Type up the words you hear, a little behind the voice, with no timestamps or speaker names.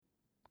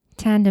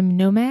Tandem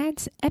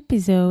Nomads,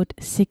 episode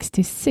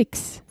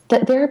 66.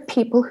 That there are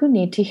people who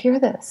need to hear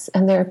this,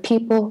 and there are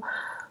people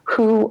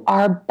who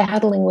are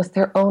battling with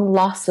their own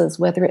losses,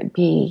 whether it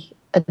be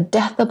a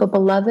death of a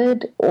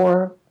beloved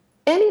or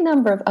any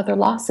number of other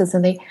losses,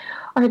 and they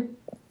are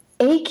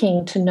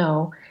aching to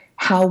know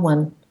how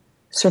one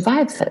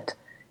survives it.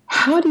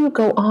 How do you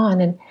go on,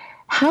 and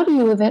how do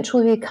you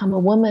eventually become a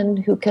woman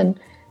who can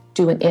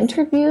do an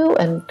interview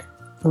and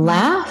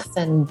laugh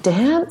and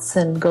dance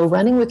and go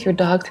running with your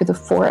dog through the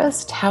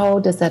forest? How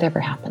does that ever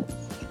happen?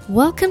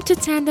 Welcome to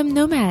Tandem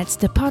Nomads,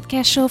 the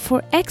podcast show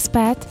for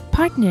expat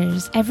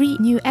partners. Every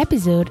new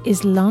episode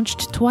is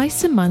launched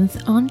twice a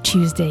month on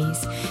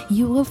Tuesdays.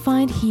 You will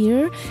find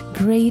here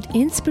great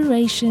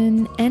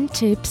inspiration and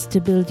tips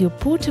to build your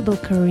portable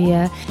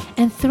career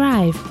and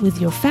thrive with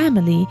your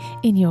family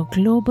in your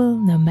global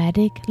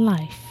nomadic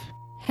life.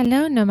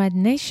 Hello Nomad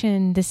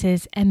Nation, this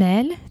is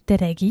Emel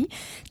Deregi.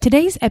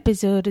 Today's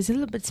episode is a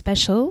little bit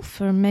special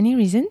for many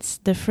reasons.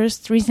 The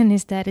first reason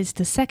is that it's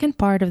the second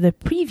part of the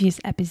previous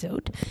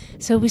episode.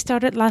 So we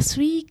started last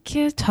week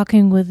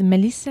talking with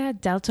Melissa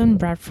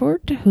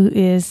Dalton-Bradford, who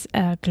is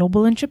a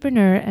global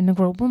entrepreneur and a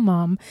global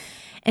mom.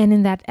 And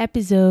in that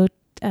episode,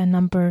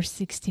 number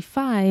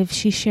 65,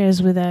 she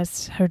shares with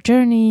us her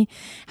journey,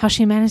 how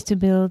she managed to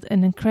build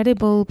an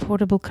incredible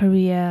portable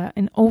career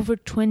in over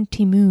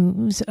 20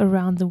 moves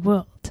around the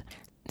world.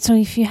 So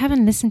if you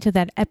haven't listened to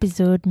that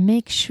episode,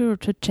 make sure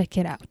to check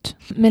it out.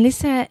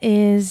 Melissa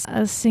is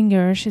a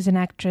singer, she's an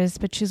actress,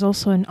 but she's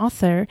also an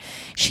author.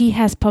 She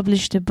has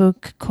published a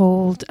book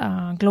called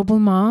Global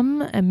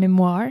Mom, a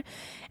memoir,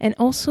 and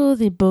also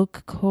the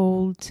book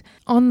called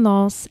On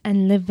Loss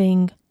and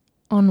Living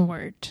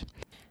Onward.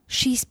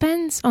 She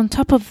spends, on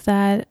top of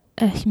that,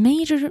 a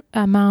major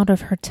amount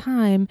of her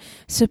time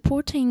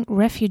supporting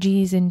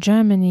refugees in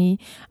Germany,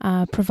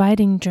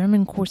 providing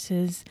German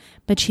courses,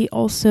 but she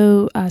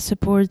also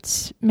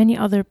supports many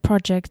other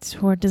projects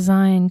who are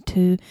designed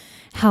to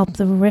help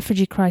the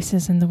refugee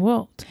crisis in the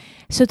world.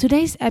 So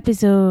today's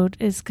episode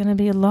is going to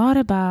be a lot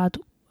about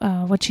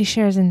what she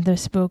shares in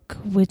this book,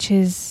 which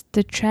is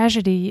the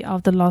tragedy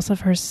of the loss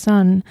of her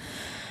son.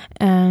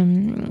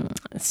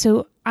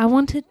 So I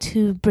wanted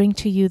to bring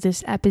to you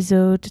this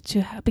episode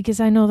because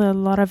I know that a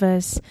lot of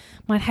us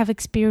might have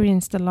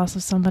experienced the loss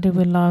of somebody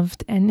we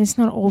loved, and it's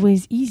not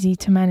always easy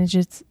to manage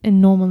it in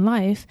normal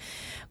life,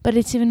 but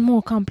it's even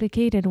more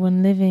complicated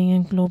when living a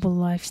global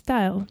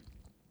lifestyle.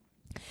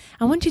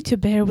 I want you to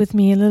bear with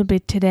me a little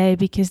bit today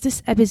because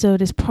this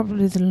episode is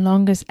probably the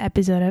longest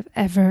episode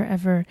I've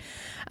ever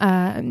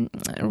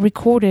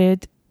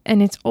recorded.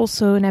 And it's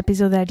also an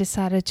episode that I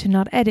decided to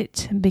not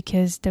edit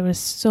because there were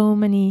so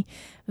many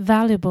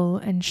valuable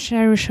and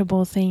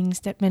cherishable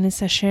things that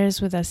Melissa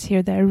shares with us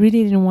here that I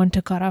really didn't want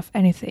to cut off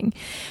anything.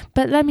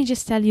 But let me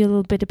just tell you a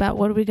little bit about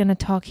what we're going to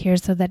talk here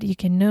so that you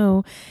can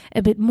know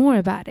a bit more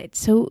about it.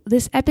 So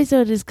this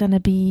episode is going to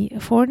be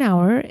for an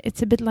hour.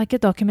 It's a bit like a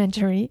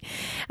documentary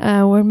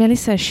where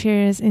Melissa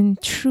shares in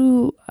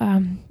true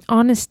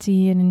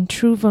honesty and in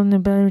true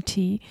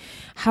vulnerability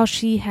how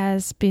she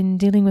has been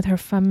dealing with her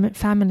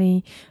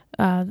family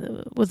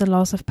with the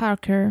loss of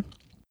Parker.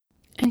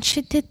 And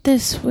she did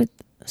this with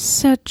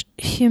such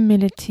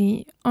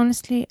humility.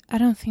 Honestly, I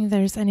don't think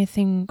there's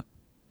anything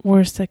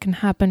worse that can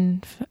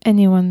happen for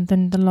anyone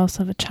than the loss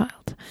of a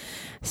child.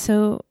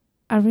 So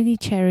I really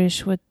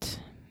cherish what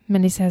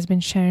Melissa has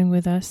been sharing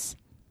with us.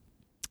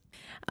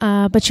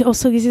 But she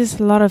also gives us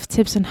a lot of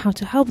tips on how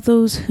to help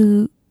those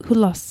who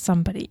lost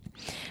somebody.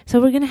 So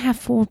we're going to have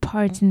 4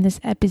 parts in this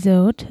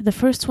episode. The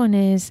first one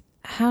is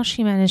how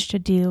she managed to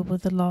deal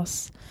with the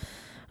loss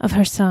of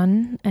her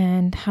son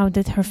and how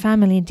did her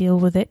family deal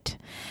with it.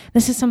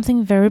 This is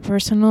something very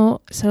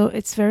personal, so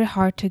it's very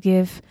hard to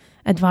give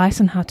advice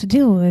on how to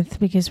deal with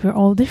because we're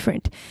all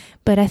different.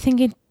 But I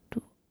think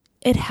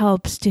it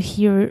helps to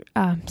hear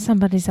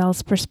somebody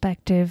else's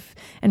perspective,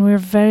 and we're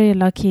very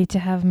lucky to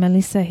have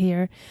Melissa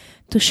here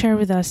to share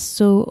with us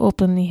so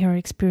openly her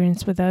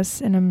experience with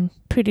us, and I'm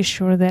pretty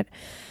sure that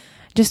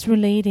just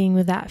relating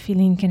with that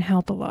feeling can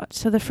help a lot.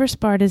 So the first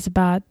part is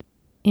about,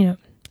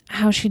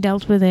 how she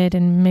dealt with it,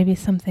 and maybe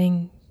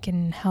something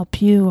can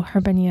help you or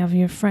help any of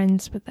your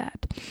friends with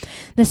that.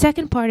 The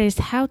second part is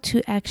how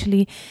to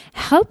actually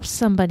help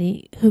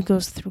somebody who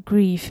goes through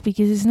grief,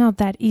 because it's not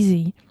that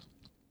easy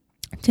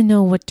to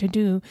know what to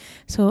do.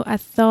 So I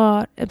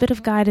thought a bit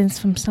of guidance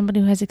from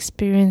somebody who has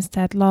experienced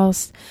that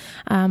loss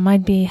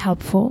might be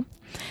helpful.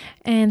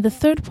 And the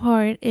third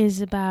part is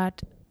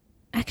about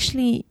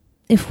actually,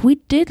 if we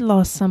did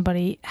lose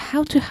somebody,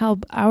 how to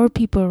help our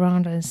people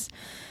around us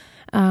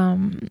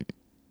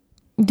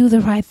do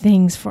the right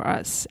things for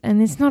us. And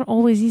it's not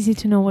always easy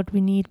to know what we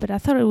need, but I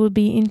thought it would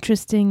be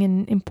interesting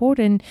and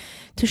important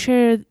to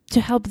share, to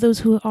help those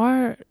who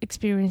are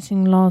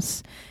experiencing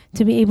loss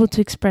to be able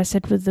to express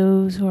it with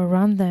those who are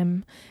around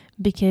them,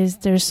 because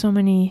there's so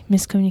many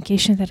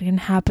miscommunications that can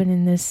happen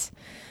in this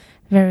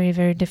very,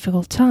 very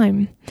difficult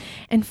time.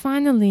 And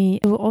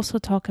finally, we'll also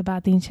talk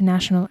about the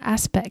international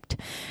aspect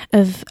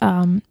of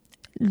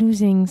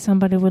losing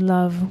somebody we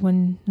love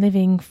when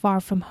living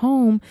far from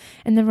home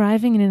and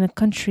arriving in a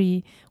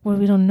country where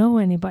we don't know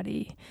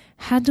anybody.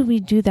 How do we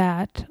do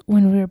that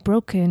when we're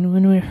broken,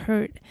 when we're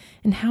hurt?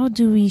 And how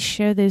do we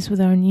share this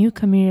with our new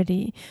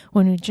community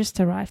when we just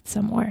arrived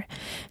somewhere?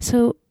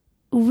 So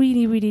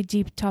really, really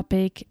deep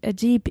topic, a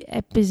deep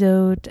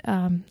episode.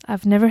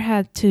 I've never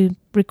had to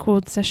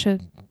record such a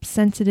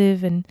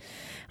sensitive and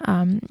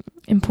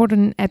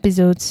important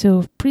episode,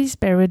 so please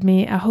bear with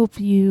me. I hope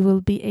you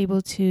will be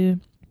able to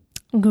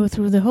go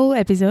through the whole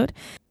episode,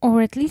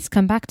 or at least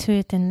come back to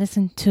it and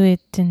listen to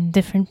it in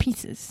different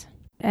pieces,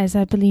 as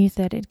I believe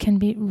that it can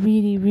be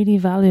really, really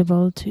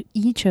valuable to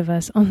each of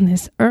us on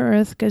this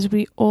earth, because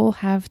we all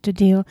have to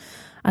deal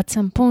at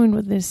some point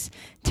with this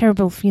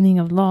terrible feeling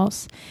of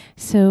loss.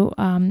 So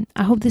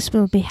I hope this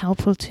will be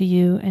helpful to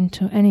you and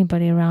to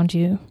anybody around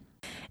you.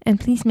 And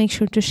please make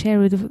sure to share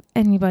with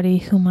anybody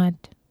who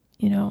might,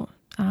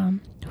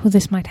 who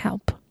this might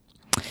help.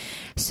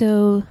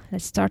 So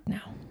let's start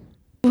now.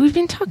 We've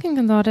been talking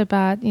a lot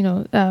about,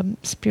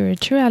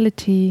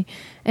 spirituality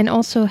and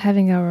also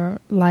having our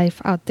life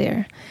out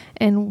there.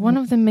 And one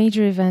of the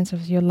major events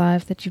of your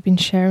life that you've been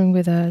sharing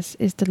with us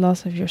is the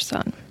loss of your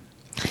son.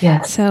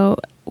 Yes. So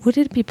would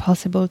it be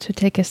possible to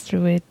take us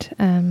through it?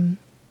 And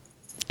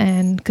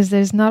because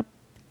there's not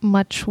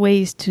much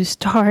ways to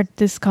start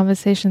this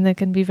conversation that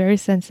can be very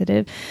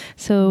sensitive.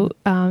 So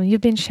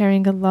you've been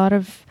sharing a lot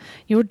of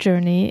your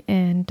journey,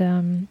 and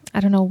I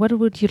don't know, what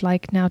would you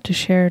like now to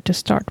share to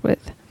start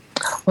with?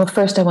 Well,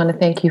 first I want to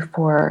thank you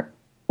for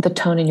the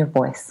tone in your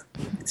voice.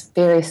 It's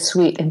very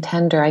sweet and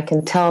tender. I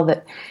can tell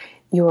that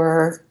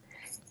your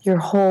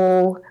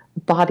whole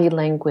body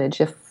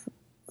language,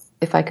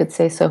 if I could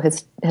say so,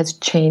 has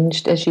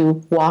changed as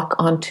you walk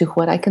onto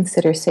what I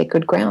consider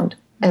sacred ground.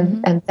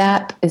 And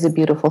that is a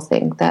beautiful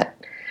thing. That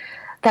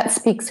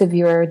speaks of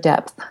your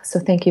depth. So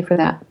thank you for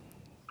that.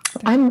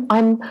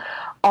 I'm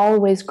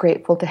always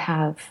grateful to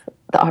have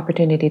the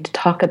opportunity to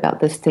talk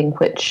about this thing,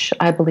 which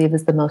I believe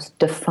is the most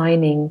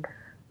defining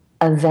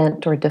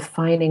event or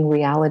defining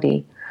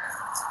reality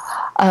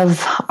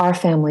of our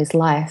family's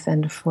life,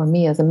 and for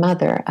me as a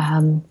mother.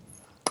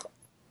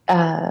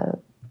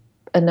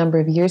 A number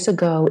of years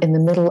ago, in the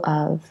middle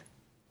of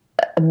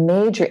a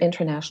major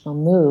international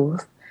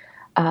move,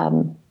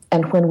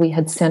 and when we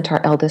had sent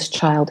our eldest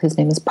child, his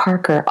name is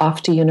Parker,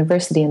 off to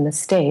university in the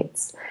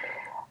States,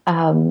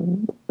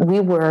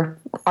 our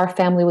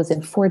family was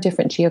in 4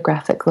 different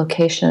geographic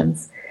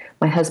locations.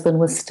 My husband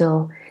was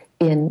still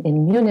in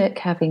Munich,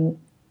 having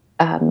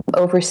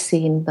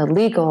overseen the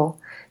legal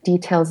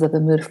details of the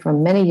move for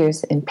many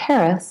years in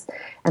Paris,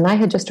 and I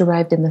had just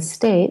arrived in the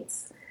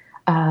States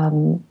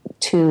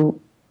to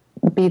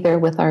be there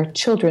with our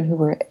children who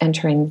were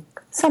entering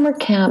summer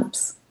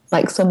camps,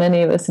 like so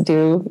many of us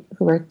do,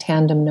 who are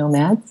tandem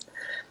nomads.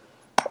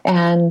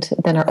 And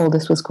then our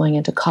oldest was going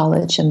into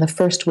college, and the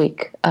first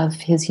week of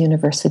his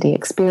university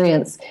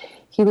experience,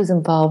 he was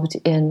involved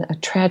in a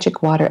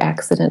tragic water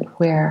accident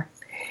where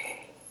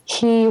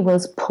he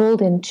was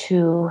pulled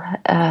into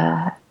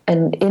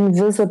an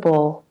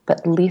invisible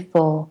but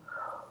lethal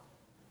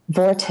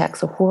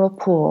vortex, a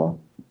whirlpool,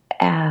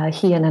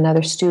 he and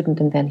another student,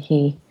 and then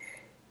he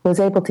was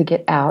able to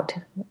get out.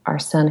 Our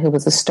son, who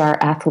was a star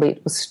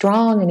athlete, was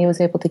strong, and he was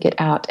able to get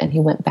out, and he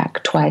went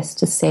back twice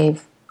to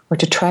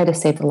try to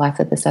save the life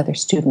of this other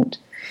student.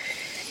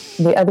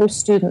 The other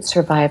student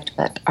survived,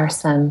 but our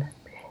son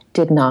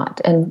did not.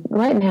 And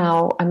right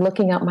now, I'm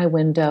looking out my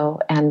window,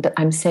 and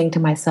I'm saying to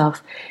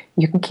myself,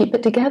 you can keep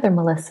it together,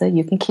 Melissa.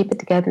 You can keep it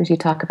together as you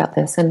talk about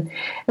this. And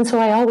so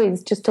I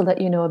always, just to let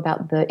you know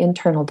about the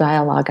internal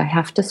dialogue, I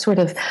have to sort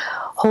of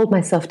hold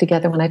myself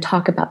together when I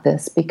talk about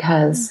this,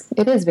 because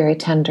it is very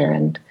tender.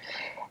 And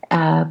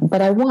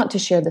but I want to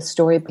share this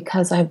story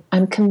because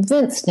I'm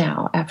convinced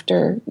now,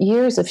 after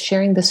years of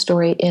sharing this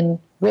story in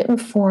written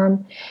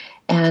form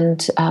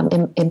and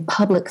in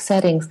public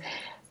settings,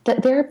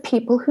 that there are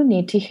people who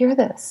need to hear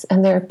this.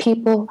 And there are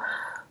people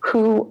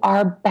who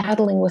are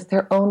battling with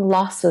their own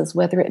losses,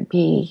 whether it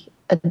be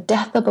a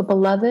death of a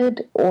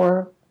beloved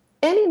or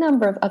any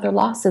number of other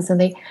losses,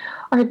 and they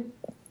are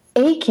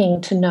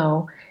aching to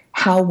know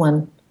how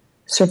one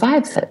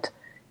survives it.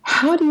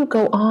 How do you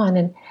go on,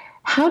 and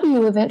how do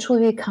you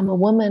eventually become a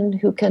woman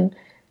who can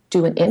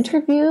do an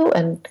interview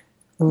and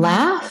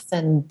laugh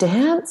and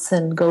dance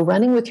and go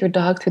running with your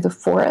dog through the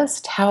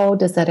forest? How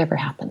does that ever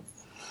happen?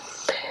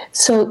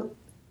 So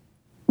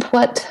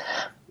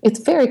it's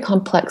very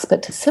complex,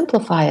 but to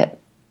simplify it,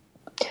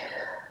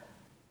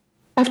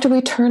 after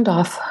we turned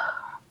off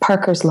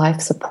Parker's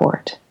life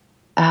support,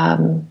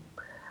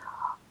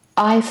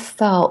 I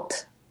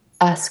felt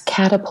us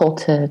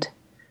catapulted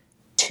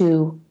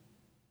to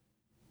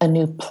a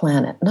new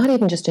planet, not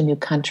even just a new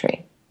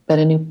country, but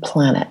a new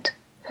planet.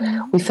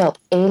 We felt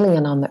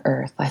alien on the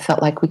earth. I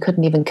felt like we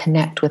couldn't even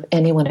connect with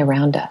anyone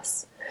around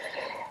us.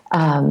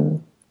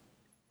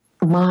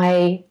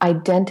 My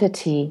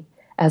identity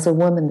as a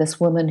woman, this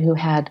woman who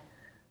had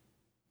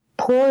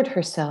poured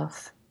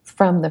herself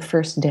from the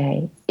first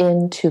day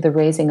into the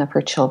raising of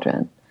her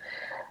children,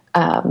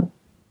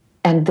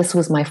 and this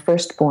was my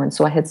firstborn,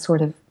 so I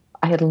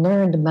had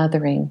learned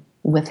mothering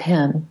with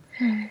him.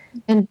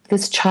 And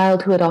this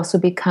child who had also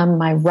become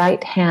my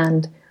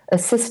right-hand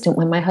assistant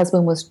when my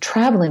husband was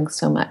traveling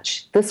so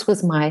much. This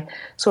was my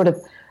sort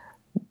of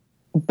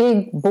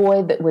big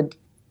boy that would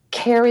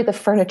carry the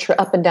furniture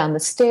up and down the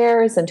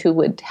stairs and who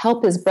would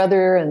help his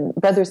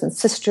brothers and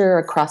sister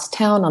across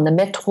town on the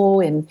metro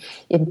in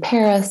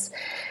Paris.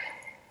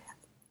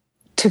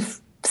 To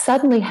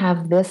suddenly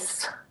have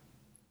this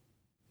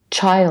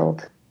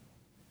child,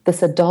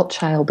 this adult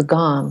child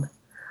gone,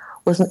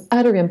 was an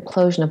utter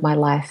implosion of my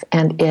life,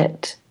 and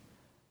it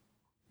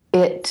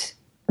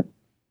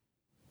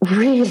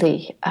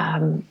really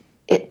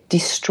it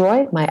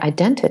destroyed my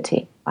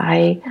identity.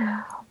 I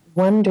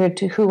wondered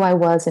to who I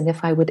was and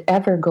if I would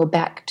ever go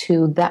back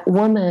to that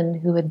woman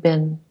who had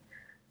been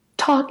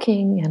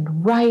talking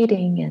and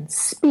writing and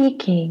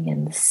speaking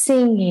and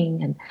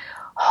singing and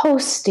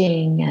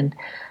hosting and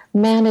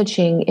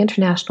managing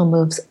international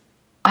moves.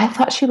 I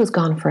thought she was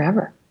gone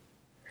forever.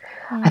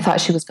 I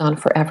thought she was gone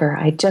forever.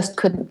 I just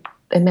couldn't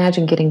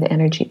imagine getting the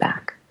energy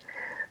back.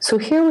 So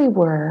here we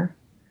were,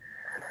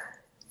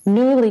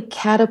 newly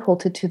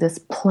catapulted to this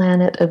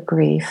planet of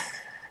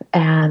grief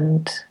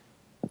and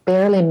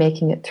barely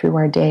making it through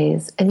our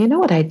days. And you know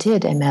what I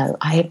did, Emel?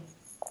 I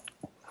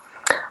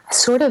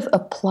sort of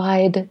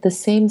applied the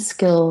same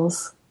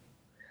skills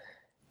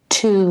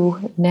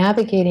to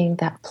navigating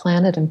that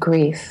planet of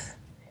grief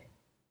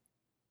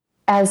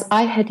as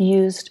I had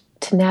used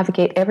to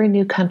navigate every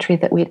new country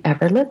that we'd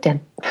ever lived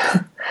in.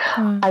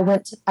 I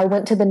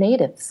went to the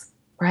natives,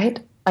 right?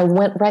 I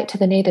went right to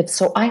the natives.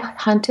 So I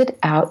hunted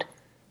out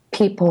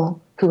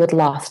people who had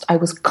lost. I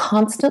was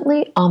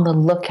constantly on the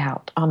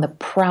lookout, on the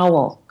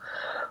prowl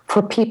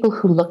for people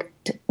who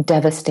looked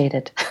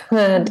devastated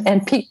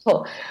and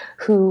people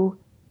who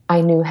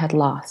I knew had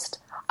lost.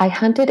 I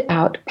hunted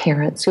out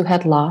parents who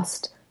had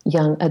lost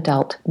young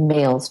adult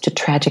males to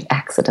tragic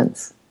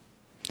accidents.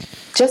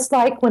 Just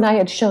like when I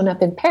had shown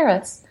up in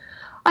Paris,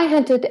 I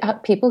hunted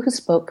out people who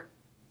spoke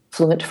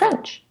fluent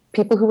French,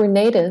 people who were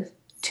native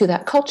to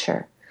that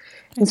culture.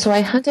 And so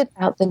I hunted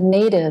out the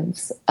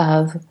natives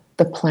of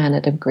the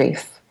planet of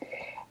grief.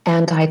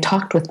 And I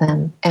talked with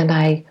them, and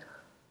I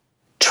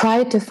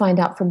tried to find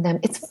out from them.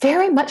 It's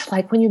very much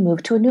like when you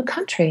move to a new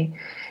country.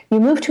 You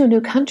move to a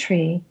new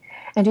country,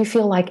 and you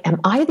feel like,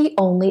 am I the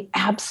only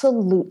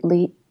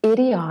absolutely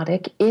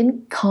idiotic,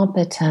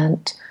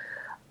 incompetent,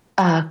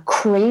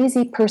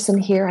 crazy person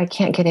here? I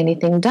can't get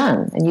anything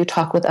done. And you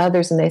talk with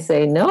others and they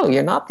say, no,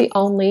 you're not the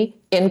only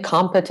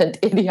incompetent,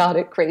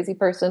 idiotic, crazy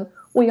person.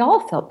 We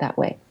all felt that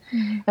way.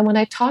 Mm-hmm. And when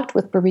I talked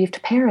with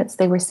bereaved parents,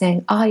 they were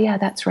saying, oh, yeah,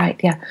 that's right.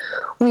 Yeah.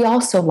 We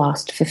also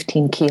lost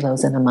 15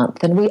 kilos in a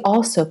month, and we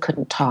also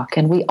couldn't talk,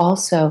 and we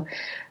also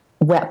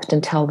wept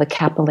until the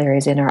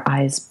capillaries in our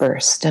eyes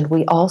burst. And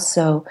we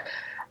also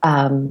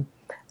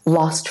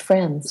lost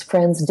friends.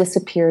 Friends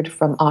disappeared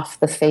from off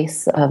the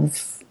face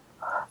of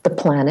the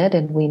planet,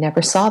 and we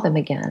never saw them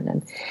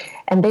again.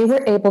 And they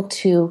were able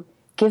to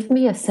give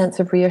me a sense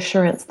of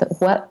reassurance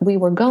that what we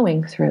were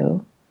going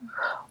through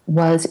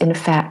was, in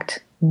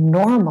fact,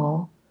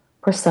 normal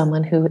for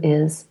someone who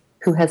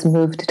has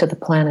moved to the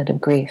planet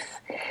of grief.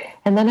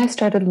 And then I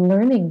started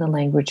learning the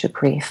language of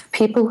grief.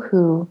 People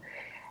who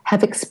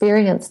have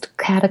experienced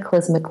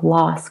cataclysmic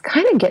loss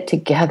kind of get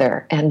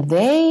together, and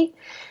they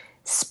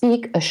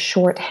speak a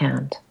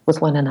shorthand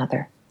with one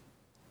another.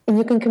 And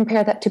you can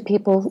compare that to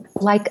people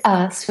like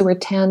us who are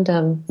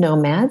tandem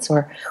nomads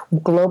or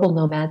global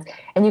nomads,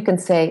 and you can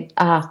say,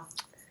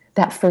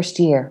 that first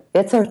year,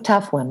 it's a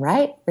tough one,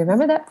 right?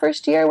 Remember that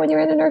first year when you're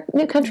in a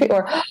new country?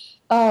 Or,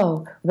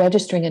 oh,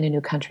 registering in a new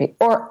country.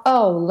 Or,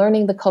 oh,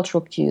 learning the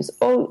cultural cues.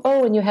 Oh,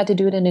 and you had to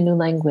do it in a new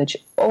language.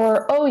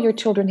 Or, oh, your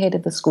children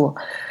hated the school.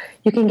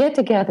 You can get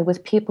together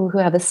with people who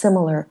have a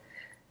similar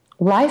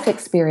life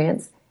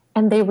experience,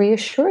 and they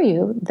reassure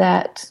you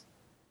that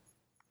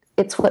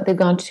it's what they've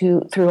gone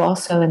through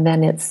also, and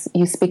then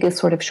you speak a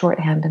sort of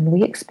shorthand. And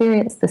we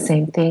experienced the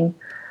same thing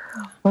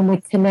when we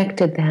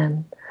connected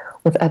then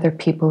with other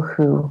people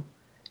who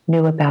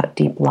knew about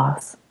deep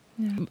loss.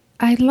 Yeah.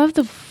 I love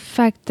the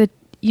fact that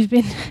you've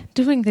been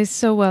doing this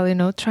so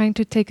well, trying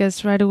to take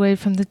us right away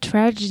from the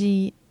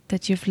tragedy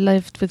that you've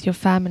lived with your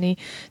family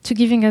to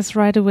giving us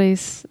right away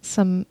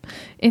some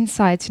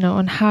insights,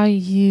 on how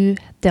you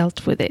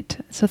dealt with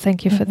it. So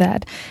thank you for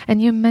that.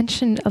 And you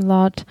mentioned a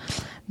lot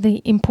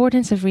the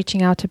importance of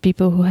reaching out to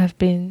people who have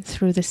been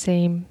through the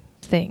same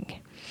thing.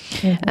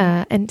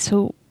 And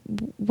so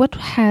what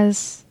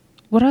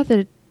are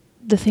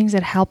the things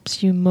that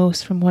helps you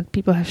most from what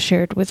people have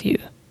shared with you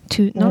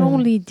to not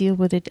only deal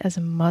with it as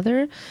a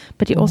mother,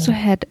 but you also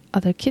had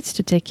other kids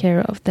to take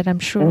care of that I'm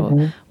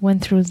sure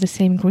went through the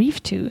same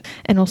grief too,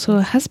 and also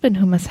a husband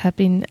who must have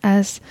been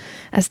as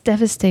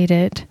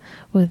devastated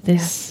with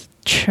this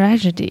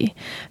tragedy.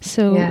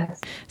 So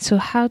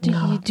how do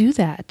you do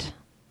that?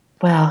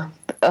 Well,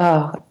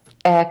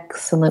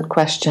 excellent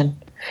question.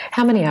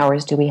 How many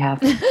hours do we have?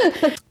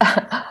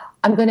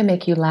 I'm going to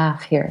make you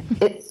laugh here.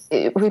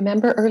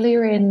 Remember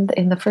earlier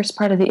in the first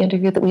part of the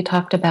interview that we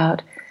talked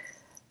about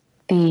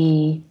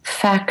the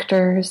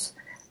factors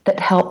that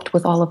helped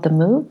with all of the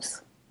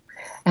moves.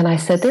 And I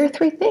said, there are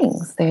three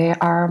things. They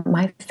are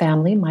my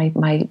family, my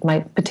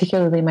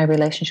particularly my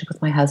relationship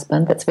with my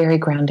husband, that's very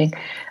grounding,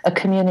 a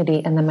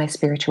community, and then my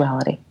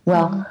spirituality.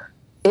 Well,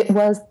 it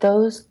was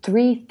those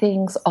three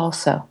things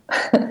also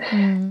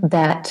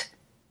that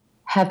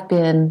have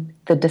been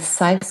the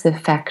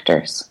decisive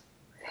factors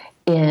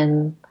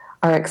in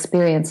our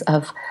experience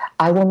of,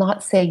 I will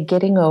not say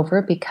getting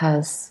over,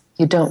 because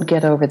you don't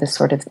get over this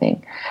sort of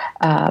thing,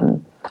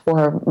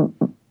 or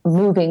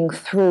moving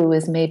through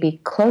is maybe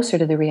closer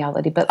to the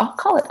reality, but I'll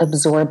call it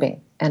absorbing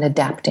and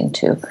adapting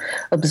to.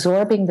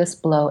 Absorbing this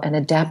blow and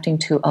adapting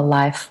to a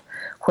life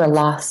where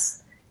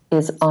loss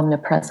is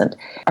omnipresent.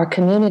 Our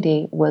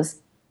community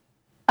was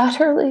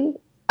utterly,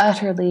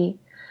 utterly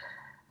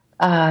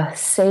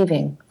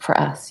saving for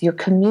us. Your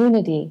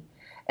community,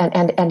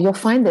 and you'll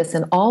find this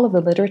in all of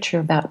the literature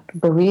about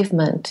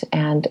bereavement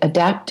and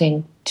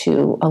adapting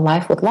to a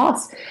life with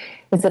loss,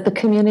 is that the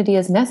community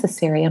is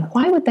necessary. And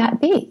why would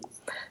that be?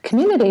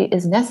 Community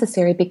is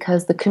necessary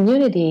because the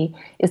community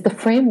is the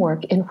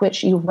framework in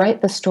which you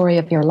write the story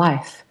of your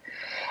life.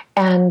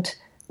 And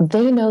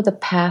they know the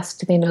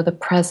past, they know the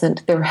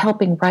present, they're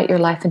helping write your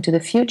life into the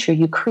future.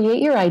 You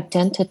create your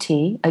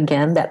identity,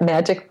 again, that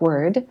magic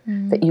word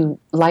that you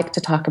like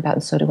to talk about,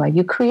 and so do I.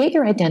 You create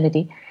your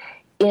identity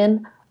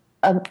in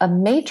a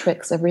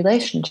matrix of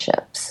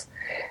relationships,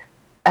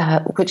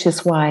 which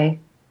is why,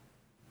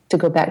 to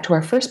go back to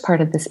our first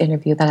part of this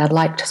interview that I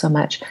liked so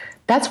much,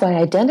 that's why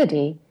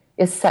identity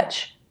is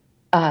such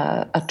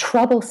a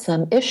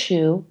troublesome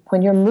issue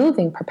when you're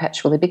moving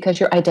perpetually, because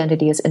your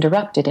identity is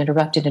interrupted, and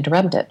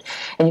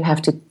you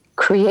have to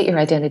create your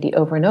identity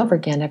over and over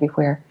again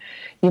everywhere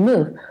you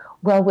move.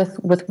 Well,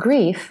 with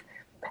grief,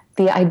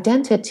 the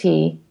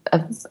identity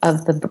of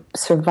the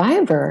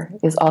survivor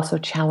is also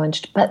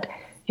challenged, but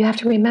you have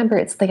to remember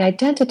it's the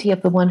identity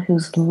of the one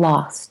who's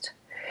lost,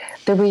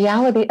 the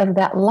reality of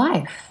that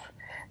life.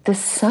 This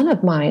son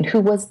of mine, who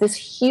was this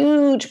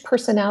huge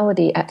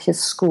personality at his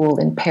school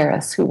in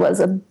Paris, who was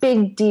a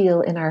big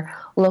deal in our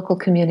local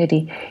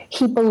community,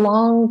 he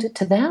belonged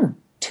to them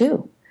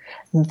too.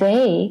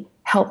 They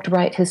helped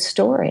write his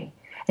story,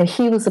 and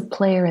he was a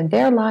player in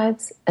their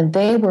lives, and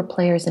they were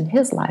players in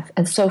his life.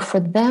 And so for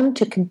them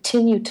to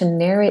continue to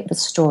narrate the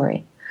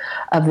story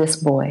of this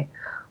boy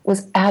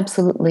was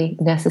absolutely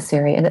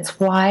necessary. And it's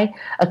why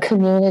a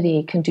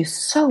community can do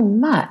so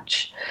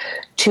much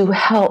to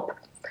help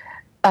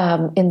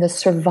in the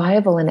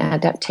survival and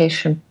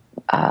adaptation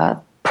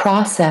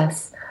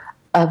process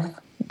of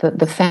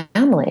the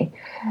family.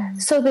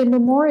 So they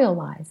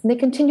memorialize, and they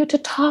continue to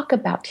talk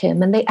about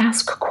him, and they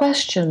ask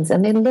questions,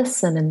 and they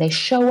listen, and they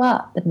show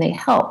up, and they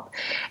help,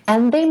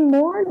 and they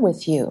mourn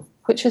with you,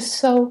 which is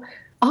so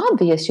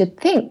obvious, you'd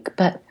think,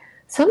 but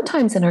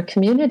sometimes in our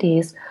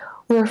communities,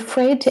 we're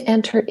afraid to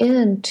enter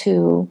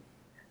into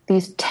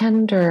these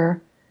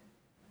tender,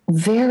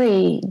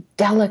 very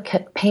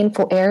delicate,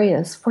 painful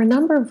areas for a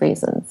number of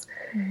reasons.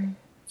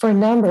 For a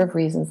number of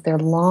reasons. There are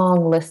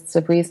long lists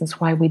of reasons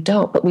why we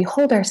don't, but we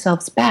hold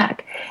ourselves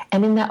back.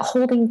 And in that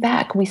holding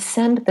back, we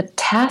send the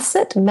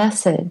tacit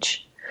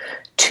message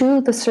to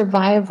the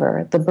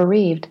survivor, the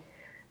bereaved,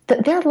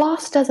 that their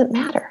loss doesn't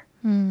matter.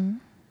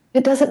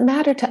 It doesn't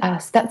matter to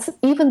us. That's,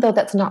 even though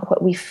that's not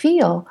what we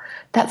feel,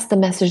 that's the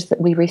message that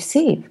we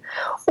receive.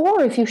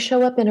 Or if you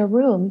show up in a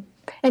room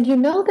and you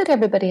know that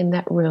everybody in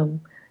that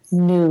room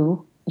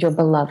knew your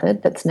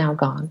beloved that's now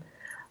gone,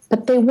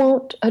 but they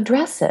won't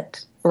address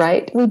it,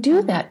 right? We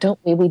do that, don't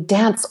we? We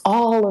dance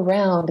all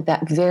around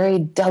that very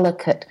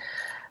delicate,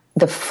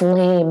 the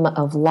flame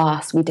of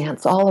loss. We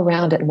dance all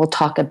around it, and we'll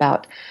talk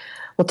about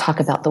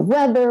the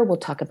weather, we'll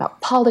talk about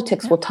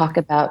politics, we'll talk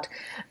about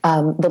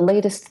the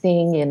latest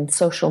thing in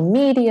social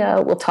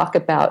media, we'll talk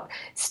about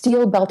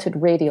steel-belted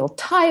radial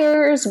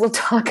tires, we'll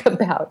talk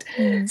about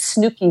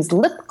Snooki's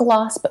lip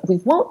gloss, but we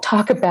won't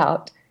talk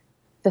about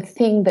the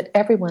thing that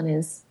everyone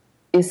is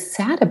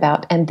sad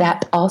about, and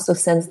that also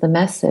sends the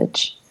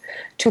message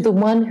to the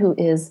one who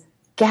is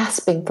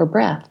gasping for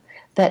breath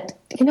that,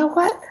 you know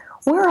what,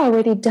 we're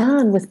already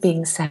done with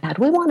being sad.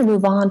 We want to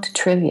move on to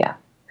trivia.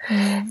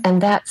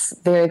 And that's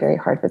very, very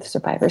hard for the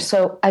survivor.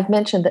 So I've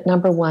mentioned that,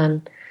 number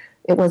one,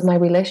 it was my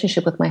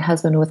relationship with my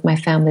husband and with my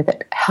family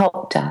that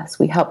helped us.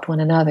 We helped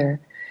one another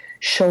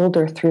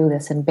shoulder through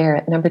this and bear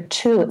it. Number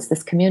two, it's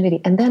this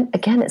community. And then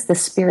again, it's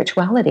this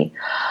spirituality.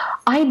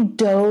 I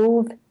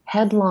dove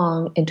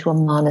headlong into a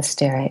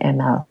monastery,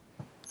 ML.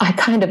 I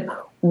kind of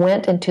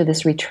went into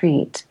this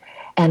retreat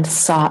and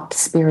sought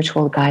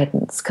spiritual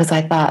guidance because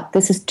I thought,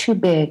 this is too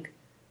big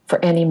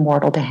for any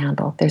mortal to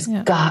handle. There's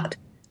got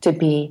to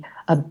be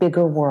a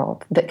bigger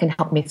world that can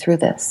help me through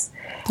this.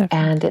 Definitely.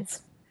 And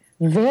it's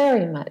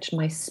very much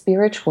my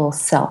spiritual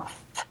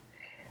self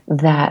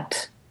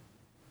that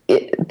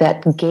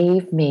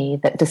gave me,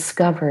 that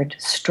discovered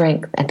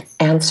strength and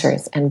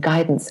answers and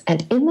guidance.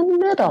 And in the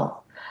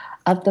middle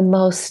of the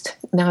most,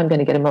 now I'm going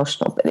to get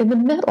emotional, but in the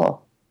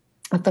middle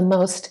of the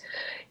most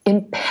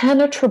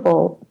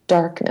impenetrable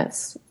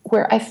darkness,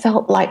 where I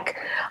felt like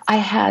I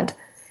had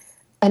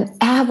an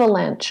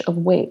avalanche of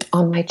weight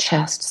on my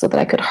chest so that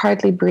I could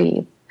hardly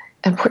breathe,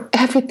 and where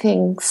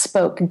everything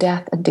spoke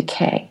death and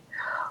decay,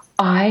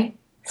 I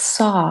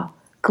saw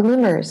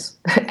glimmers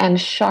and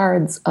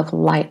shards of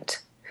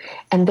light,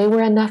 and they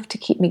were enough to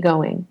keep me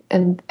going.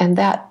 And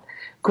that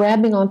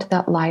grabbing onto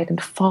that light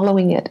and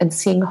following it and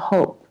seeing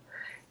hope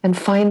and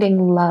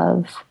finding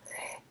love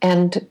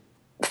and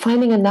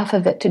finding enough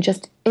of it to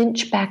just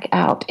inch back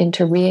out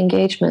into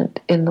re-engagement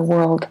in the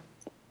world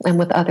and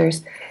with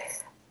others,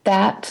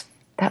 that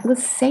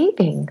was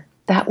saving.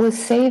 That was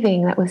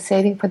saving. That was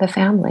saving for the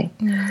family.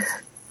 Mm.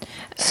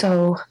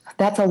 So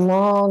that's a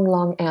long,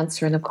 long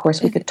answer. And of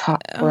course, we could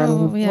talk for a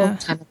long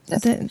time.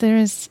 There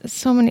is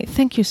so many.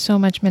 Thank you so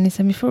much,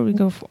 Melissa. Before we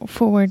go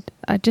forward,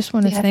 I just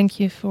want to thank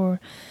you for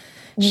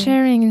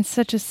sharing in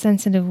such a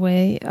sensitive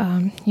way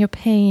your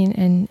pain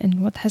and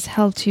what has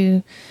helped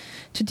you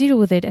to deal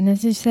with it. And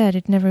as you said,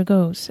 it never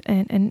goes.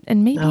 And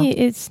maybe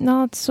it's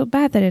not so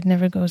bad that it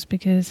never goes,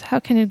 because how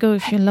can it go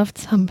if you loved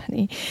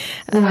somebody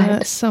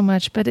so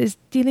much? But it's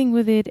dealing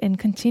with it and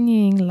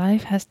continuing.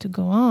 Life has to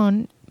go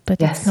on,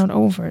 but it's not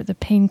over. The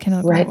pain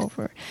cannot go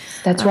over.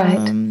 That's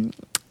right.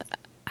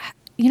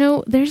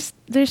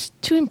 There's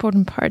two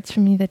important parts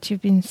for me that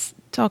you've been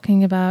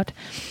talking about.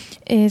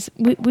 Is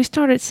we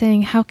started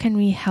saying, how can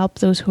we help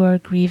those who are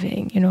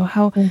grieving?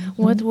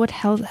 What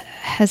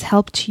has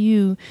helped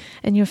you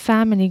and your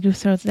family go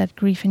through that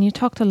grief? And you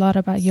talked a lot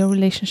about your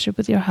relationship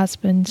with your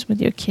husbands, with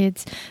your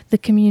kids, the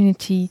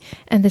community,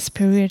 and the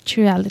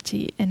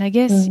spirituality. And I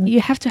guess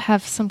you have to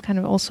have some kind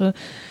of also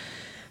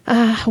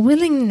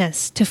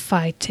willingness to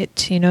fight it,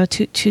 to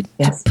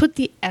put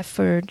the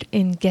effort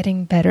in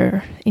getting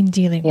better, in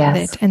dealing with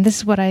it. And this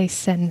is what I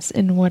sense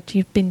in what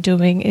you've been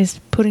doing, is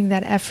putting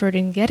that effort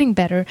in getting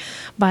better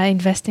by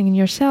investing in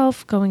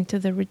yourself, going to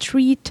the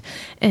retreat,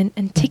 and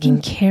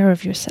taking care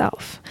of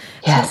yourself.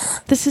 Yes.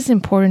 So this is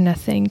important, I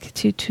think,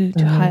 to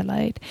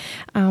highlight.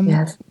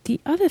 The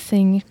other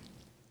thing,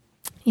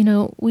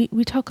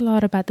 we talk a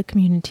lot about the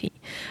community,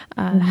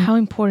 how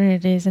important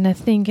it is. And I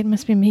think it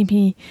must be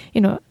maybe,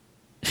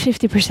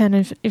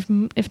 50%,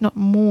 if not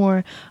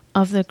more,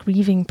 of the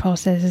grieving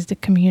process is the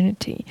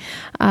community,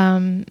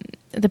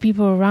 the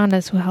people around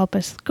us who help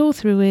us go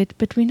through it.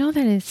 But we know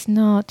that it's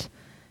not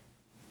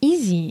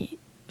easy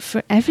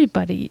for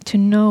everybody to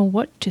know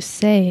what to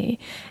say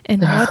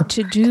and what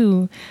to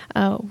do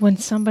when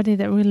somebody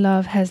that we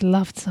love has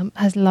lost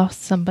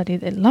somebody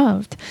they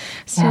loved.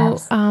 So,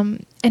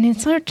 and in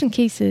certain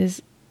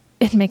cases,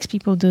 it makes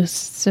people do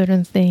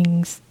certain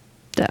things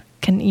that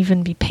can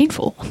even be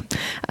painful.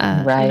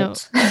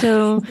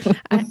 So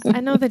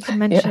I know that you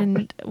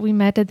mentioned we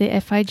met at the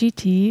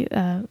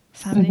FIGT,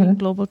 Family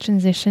Global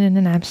Transition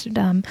in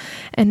Amsterdam.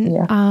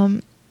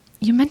 And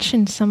you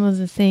mentioned some of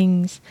the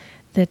things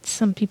that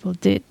some people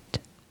did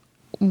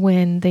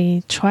when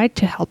they tried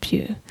to help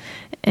you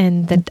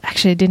and that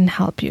actually didn't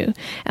help you.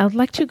 I would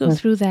like to go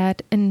through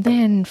that and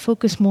then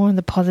focus more on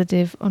the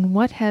positive, on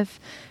what have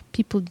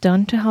people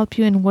done to help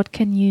you, and what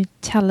can you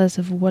tell us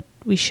of what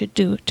we should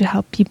do to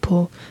help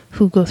people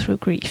who go through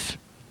grief?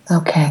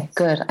 Okay,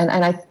 good. And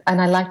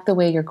I like the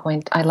way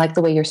I like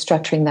the way you're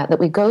structuring that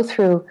we go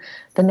through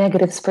the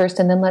negatives first,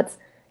 and then let's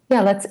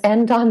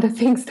end on the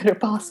things that are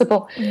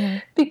possible.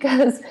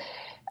 Because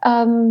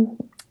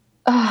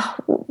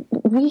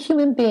we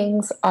human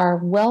beings are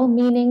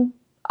well-meaning.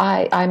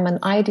 I'm an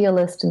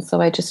idealist, and so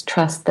I just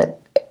trust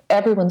that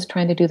everyone's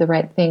trying to do the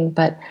right thing.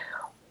 But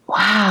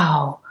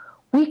wow,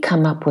 we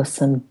come up with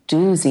some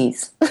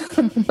doozies.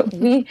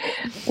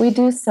 we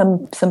do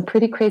some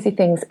pretty crazy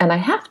things. And I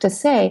have to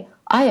say,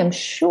 I am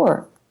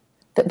sure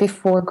that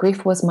before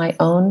grief was my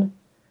own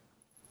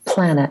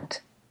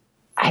planet,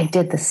 I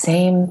did the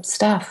same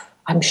stuff.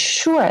 I'm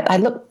sure. I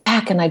look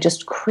back and I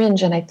just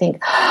cringe and I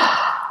think,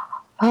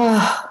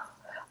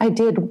 I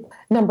did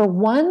number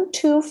 1,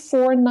 2,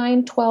 4,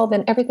 9, 12,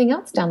 and everything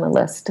else down the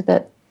list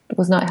that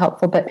was not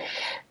helpful. But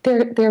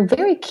they're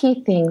very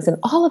key things in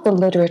all of the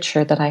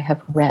literature that I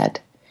have read.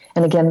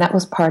 And again, that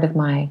was part of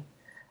my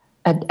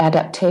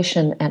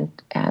adaptation and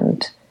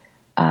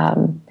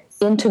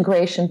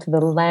integration to the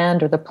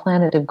land or the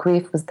planet of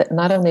grief, was that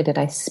not only did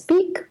I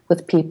speak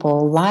with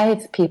people,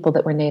 live people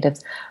that were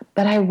natives,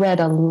 but I read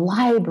a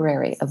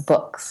library of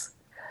books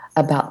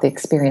about the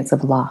experience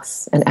of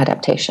loss and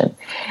adaptation.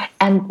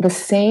 And the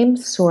same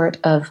sort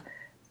of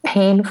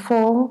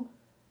painful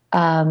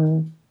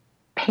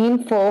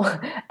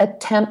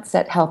attempts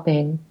at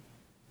helping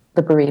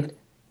the bereaved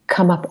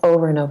come up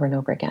over and over and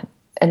over again.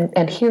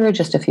 And here are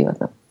just a few of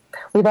them.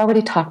 We've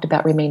already talked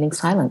about remaining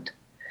silent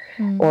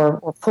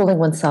or pulling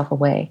oneself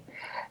away.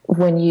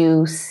 When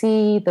you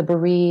see the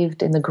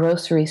bereaved in the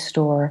grocery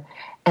store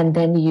and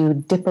then you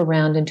dip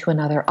around into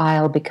another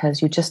aisle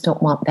because you just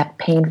don't want that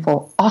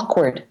painful,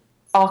 awkward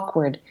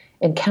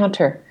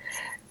encounter,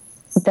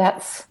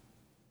 that's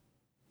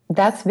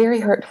very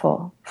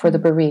hurtful for the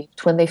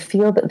bereaved when they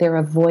feel that they're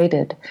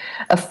avoided.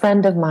 A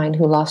friend of mine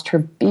who lost her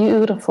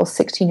beautiful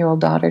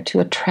 16-year-old daughter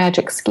to a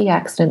tragic ski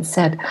accident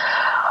said,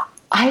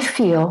 I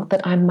feel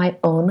that I'm my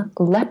own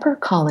leper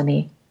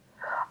colony.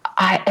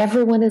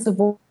 Everyone is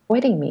avoiding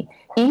avoiding me.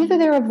 Either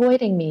they're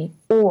avoiding me,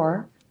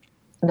 or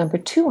number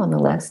 2 on the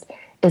list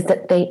is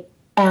that they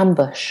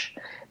ambush.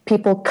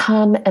 People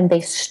come and they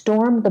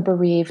storm the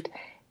bereaved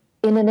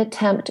in an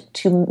attempt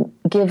to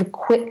give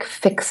quick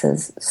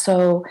fixes.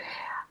 So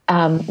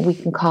we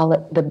can call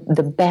it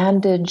the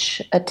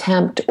bandage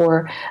attempt,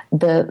 or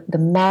the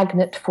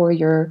magnet for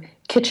your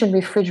kitchen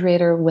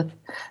refrigerator with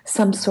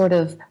some sort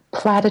of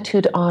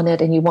platitude on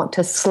it, and you want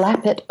to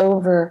slap it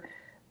over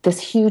this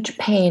huge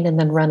pain and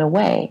then run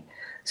away.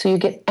 So you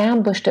get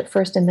ambushed at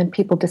first, and then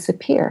people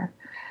disappear.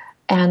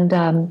 And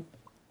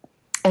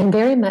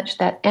very much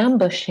that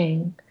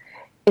ambushing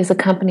is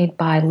accompanied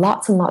by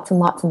lots and lots and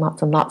lots and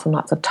lots and lots and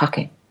lots of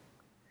talking.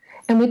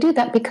 And we do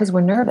that because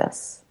we're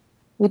nervous.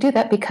 We do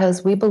that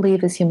because we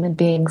believe as human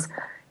beings,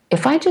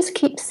 if I just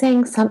keep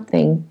saying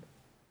something,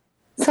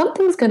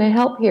 something's going to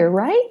help here,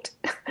 right?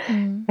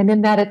 Mm. And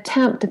in that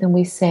attempt, then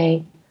we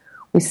say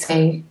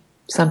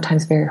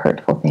sometimes very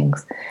hurtful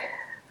things.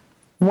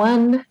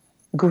 One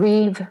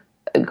grief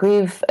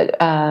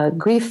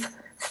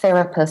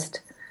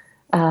therapist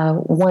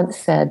once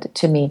said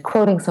to me,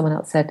 quoting someone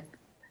else, said,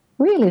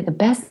 really, the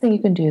best thing you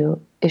can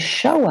do is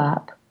show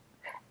up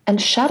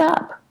and shut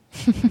up.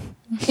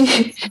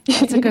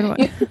 That's a good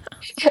one.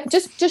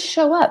 Just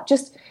show up.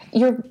 Just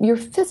your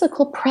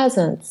physical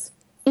presence,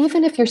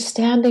 even if you're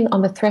standing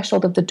on the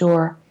threshold of the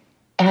door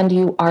and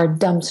you are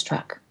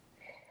dumbstruck.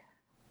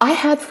 I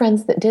had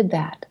friends that did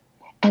that.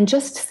 And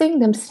just seeing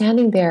them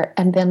standing there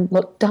and then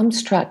look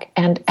dumbstruck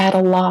and at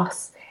a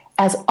loss,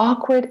 as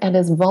awkward and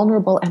as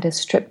vulnerable and as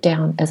stripped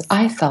down as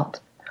I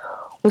felt,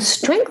 was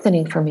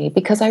strengthening for me,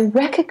 because I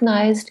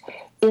recognized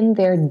in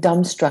their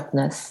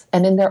dumbstruckness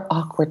and in their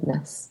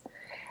awkwardness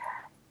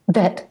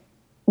that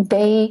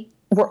they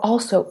were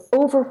also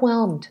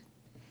overwhelmed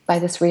by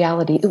this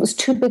reality. It was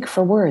too big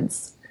for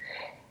words.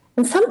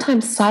 And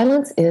sometimes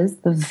silence is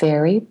the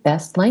very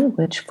best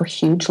language for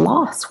huge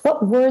loss.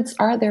 What words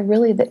are there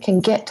really that can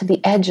get to the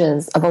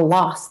edges of a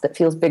loss that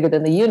feels bigger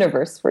than the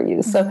universe for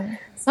you? So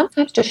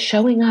sometimes just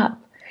showing up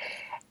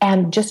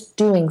and just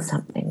doing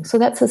something. So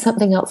that's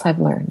something else I've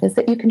learned, is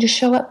that you can just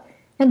show up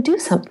and do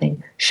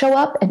something. Show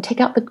up and take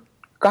out the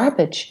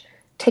garbage.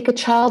 Take a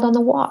child on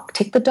the walk.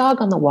 Take the dog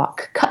on the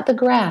walk. Cut the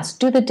grass.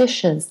 Do the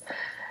dishes.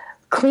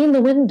 Clean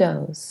the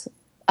windows.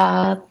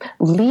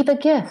 Leave a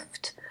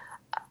gift.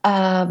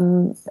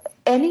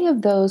 Any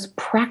of those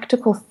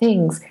practical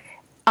things.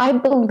 I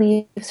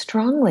believe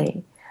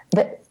strongly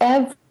that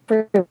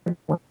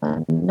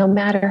everyone, no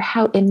matter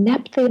how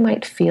inept they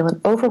might feel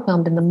and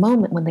overwhelmed in the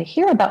moment when they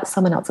hear about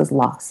someone else's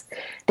loss,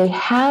 they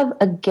have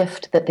a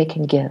gift that they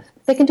can give.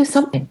 They can do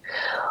something.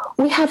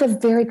 We have a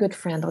very good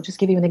friend, I'll just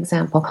give you an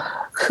example,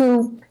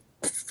 who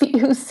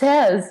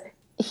says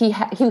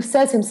who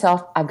says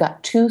himself, I've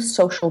got 2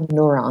 social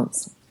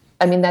neurons.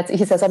 I mean,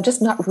 he says, I'm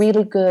just not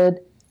really good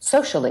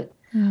socially.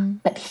 Mm.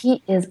 But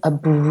he is a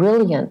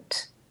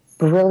brilliant,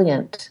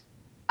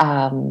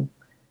 not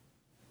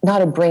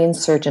a brain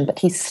surgeon, but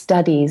he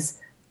studies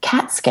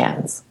CAT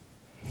scans.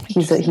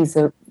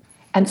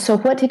 And so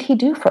what did he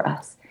do for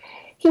us?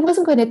 He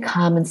wasn't going to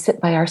come and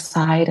sit by our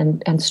side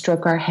and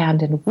stroke our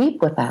hand and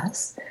weep with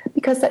us,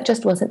 because that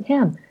just wasn't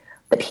him.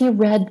 But he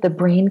read the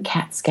brain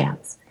CAT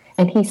scans,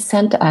 and he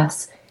sent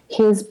us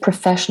his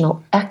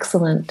professional,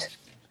 excellent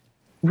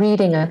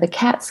reading of the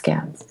CAT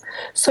scans.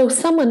 So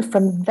someone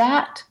from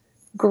that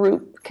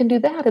group can do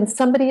that, and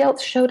somebody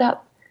else showed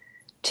up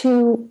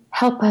to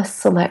help us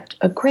select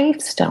a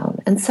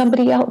gravestone, and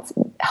somebody else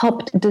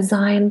helped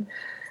design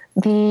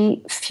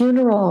the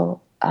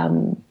funeral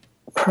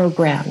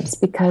programs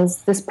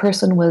because this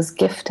person was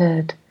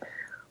gifted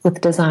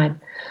with design.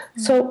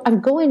 Mm-hmm. So I'm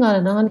going on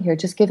and on here,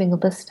 just giving a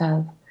list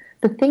of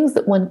the things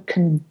that one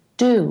can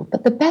do,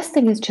 but the best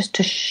thing is just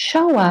to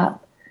show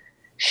up,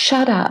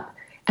 shut up,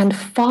 and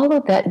follow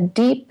that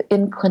deep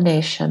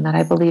inclination that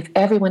I believe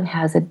everyone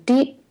has, a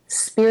deep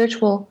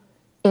spiritual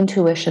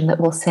intuition that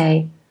will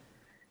say,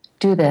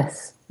 do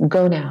this,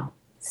 go now,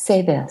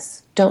 say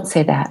this, don't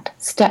say that,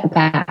 step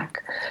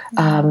back,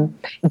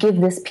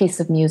 give this piece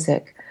of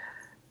music,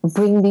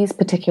 bring these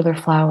particular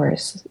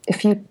flowers.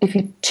 If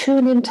you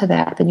tune into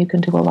that, then you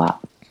can do a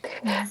lot.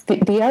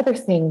 The other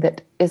thing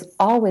that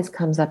always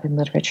comes up in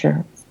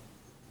literature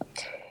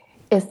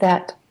is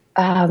that,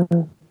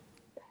 and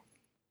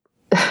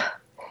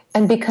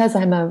because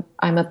I'm a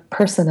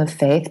person of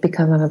faith,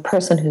 because I'm a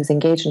person who's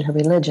engaged in her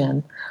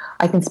religion,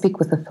 I can speak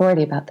with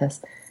authority about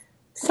this.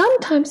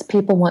 Sometimes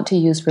people want to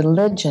use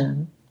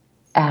religion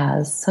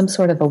as some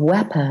sort of a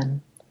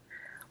weapon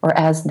or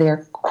as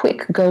their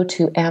quick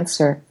go-to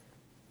answer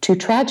to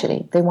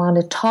tragedy. They want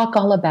to talk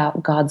all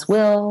about God's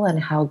will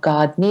and how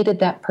God needed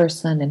that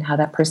person and how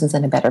that person's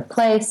in a better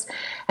place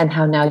and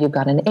how now you've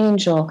got an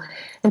angel.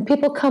 And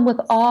people come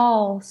with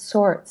all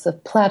sorts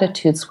of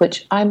platitudes,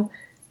 which I'm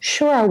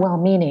sure are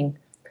well-meaning,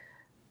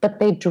 but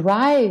they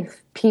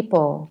drive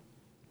people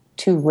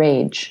to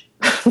rage.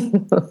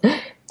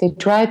 They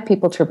drive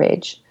people to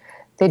rage.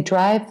 They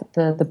drive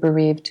the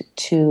bereaved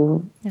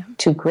to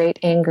great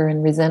anger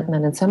and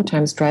resentment, and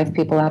sometimes drive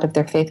people out of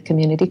their faith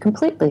community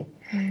completely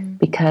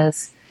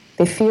because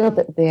They feel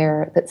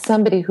that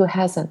somebody who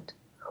hasn't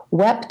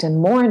wept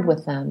and mourned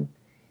with them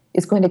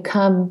is going to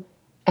come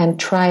and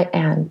try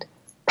and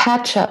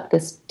patch up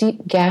this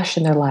deep gash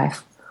in their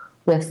life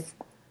with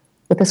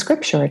a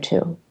scripture or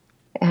two.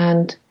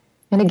 And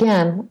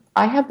again,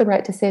 I have the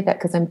right to say that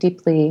because I'm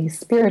deeply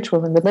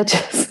spiritual and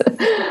religious.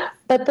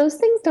 But those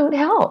things don't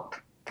help.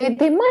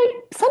 They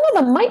might, some of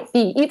them might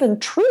be even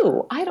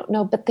true. I don't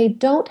know, but they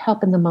don't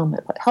help in the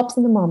moment. What helps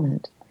in the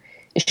moment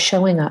is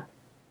showing up,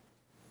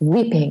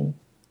 weeping,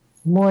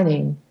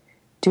 mourning,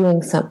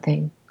 doing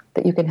something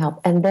that you can help.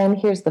 And then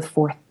here's the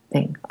fourth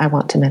thing I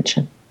want to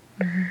mention.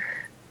 Mm-hmm.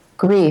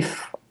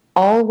 Grief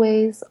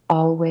always,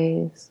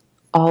 always,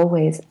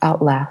 always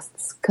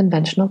outlasts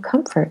conventional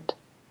comfort.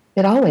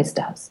 It always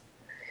does.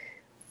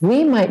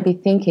 We might be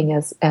thinking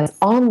as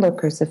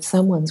onlookers of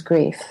someone's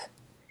grief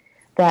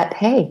that,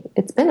 hey,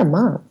 it's been a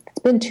month, it's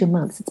been 2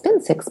 months, it's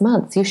been 6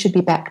 months, you should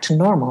be back to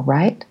normal,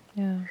 right?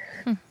 Yeah.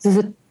 This is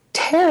a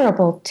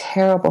terrible,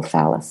 terrible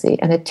fallacy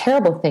and a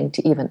terrible thing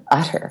to even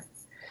utter.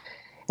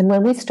 And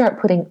when we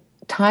start putting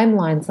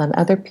timelines on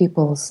other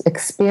people's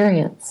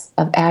experience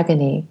of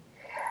agony,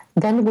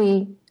 then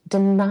we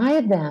deny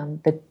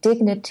them the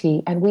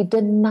dignity and we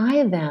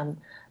deny them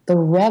the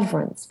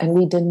reverence and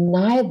we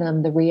deny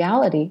them the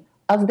reality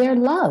of their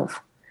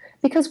love.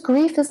 Because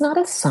grief is not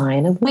a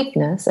sign of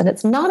weakness and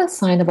it's not a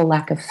sign of a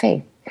lack of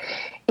faith.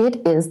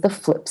 It is the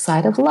flip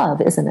side of love,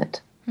 isn't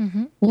it?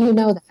 Mm-hmm. You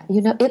know that.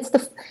 You know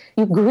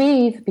you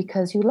grieve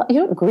because you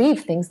don't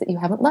grieve things that you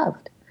haven't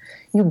loved.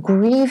 You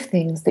grieve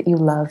things that you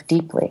love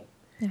deeply.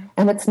 Yeah.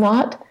 And it's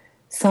not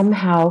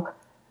somehow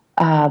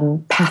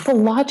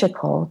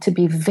pathological to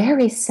be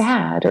very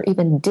sad or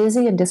even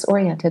dizzy and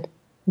disoriented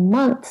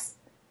months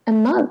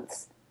and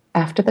months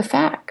after the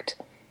fact.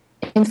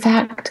 In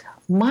fact,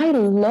 my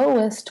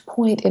lowest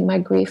point in my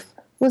grief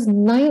was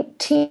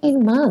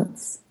 19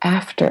 months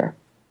after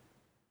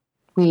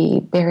we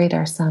buried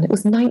our son. It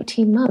was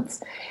 19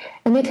 months.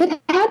 And it had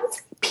had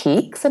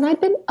peaks, and I'd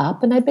been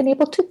up, and I'd been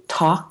able to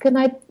talk, and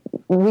I'd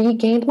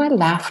regained my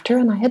laughter,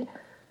 and I had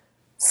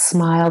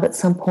smiled at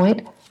some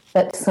point.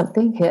 But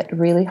something hit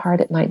really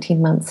hard at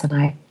 19 months, and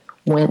I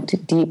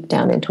went deep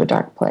down into a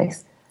dark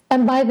place.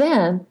 And by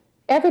then,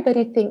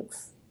 everybody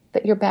thinks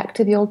that you're back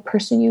to the old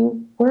person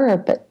you were,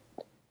 but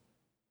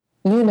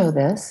you know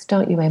this,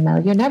 don't you,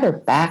 Emil? You're never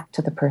back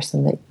to the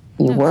person that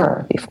you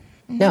were before.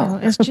 No.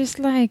 It's just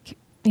like,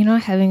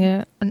 having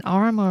an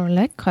arm or a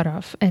leg cut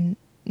off, and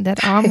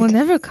that arm will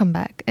never come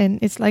back. And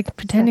it's like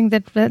pretending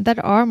that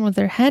arm or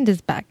their hand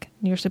is back.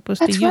 You're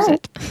supposed to use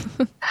it.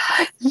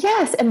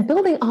 Yes, and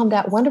building on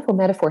that wonderful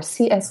metaphor,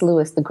 C.S.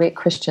 Lewis, the great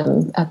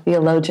Christian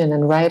theologian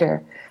and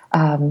writer,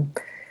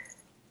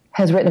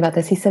 has written about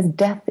this. He says,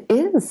 death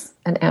is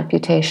an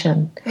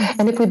amputation.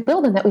 And if we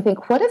build on that, we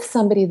think, what if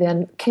somebody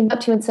then came up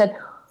to you and said,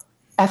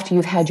 after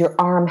you've had your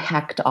arm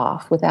hacked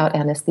off without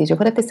anesthesia,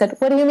 what if they said,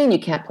 what do you mean you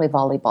can't play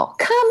volleyball?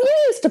 Come, you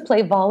used to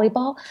play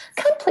volleyball.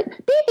 Come play,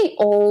 be the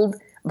old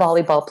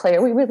volleyball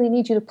player. We really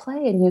need you to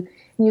play. And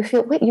you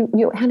feel, wait,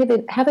 you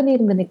haven't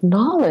even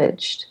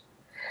acknowledged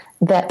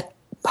that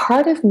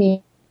part of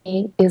me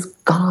is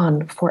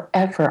gone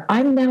forever.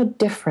 I'm now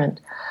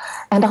different.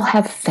 And I'll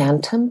have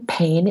phantom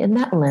pain in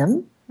that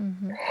limb.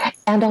 Mm-hmm.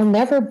 And I'll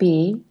never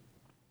be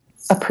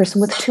a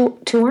person with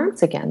two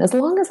arms again, as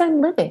long as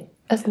I'm living,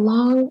 as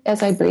long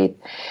as I breathe.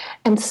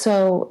 And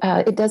so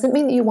it doesn't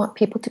mean that you want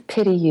people to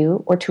pity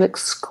you or to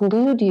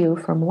exclude you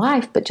from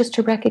life, but just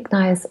to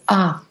recognize,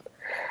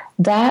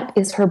 that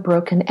is her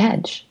broken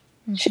edge.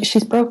 Mm-hmm.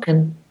 She's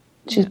broken.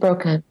 She's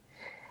broken.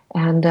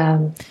 And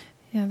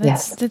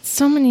that's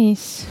so many.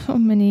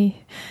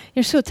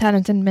 You're so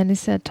talented,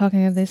 Melissa,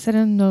 talking of this. I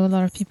don't know a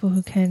lot of people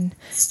who can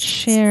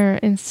share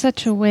in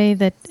such a way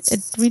that it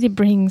really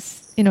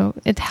brings,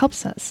 it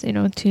helps us,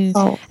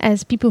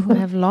 as people who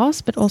have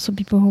lost, but also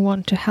people who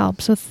want to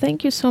help. So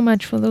thank you so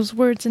much for those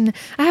words. And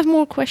I have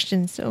more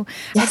questions. So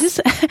yes.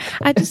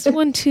 I just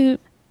want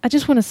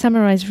to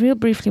summarize real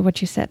briefly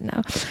what you said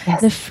now.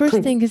 Yes, the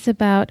first thing is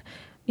about,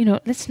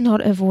 let's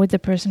not avoid the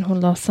person who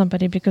lost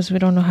somebody because we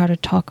don't know how to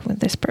talk with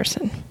this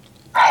person.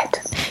 Right.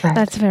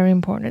 That's very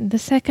important. The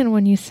second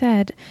one you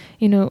said,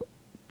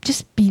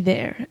 just be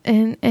there.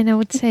 And I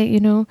would say,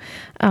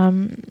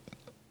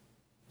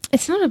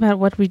 it's not about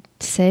what we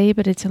say,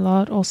 but it's a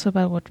lot also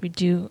about what we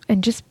do.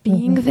 And just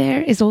being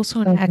there is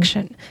also an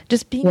action.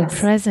 Just being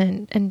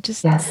present and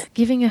just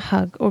giving a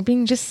hug or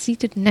being just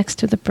seated next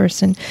to the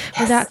person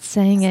without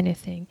saying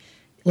anything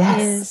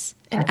is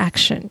an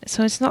action.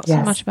 So it's not so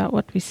much about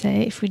what we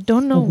say. If we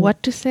don't know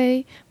what to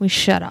say, we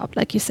shut up,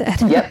 like you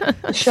said.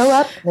 Yep. Show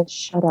up and then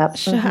shut up.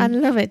 I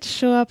love it.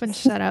 Show up and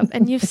shut up.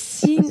 And you've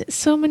seen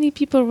so many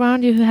people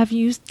around you who have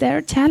used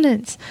their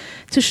talents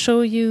to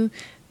show you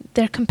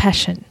their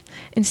compassion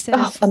instead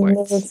of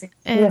words. Amazing.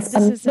 And this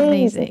is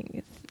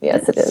amazing.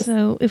 Yes, it is.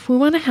 So if we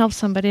want to help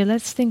somebody,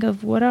 let's think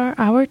of what are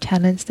our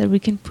talents that we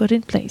can put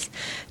in place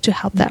to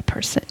help that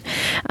person.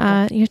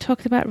 You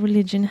talked about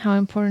religion, how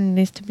important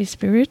it is to be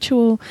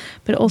spiritual,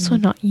 but also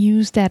not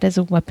use that as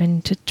a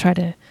weapon to try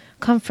to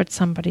comfort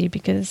somebody,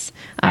 because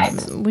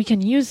we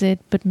can use it,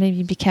 but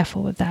maybe be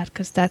careful with that,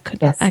 because that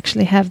could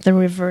actually have the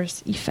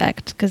reverse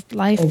effect, because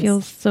life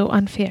feels so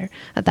unfair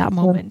at that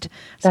moment.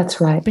 That's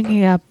so right.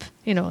 Bringing up,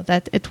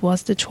 that it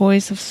was the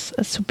choice of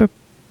a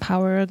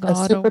superpower,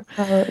 God.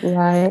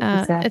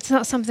 Exactly. It's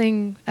not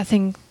something I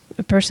think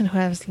a person who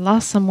has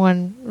lost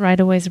someone right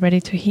away is ready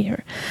to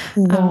hear.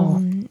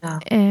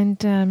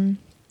 And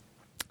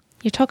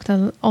you talked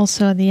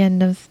also at the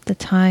end of the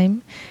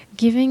time,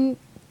 giving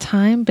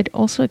time, but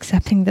also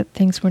accepting that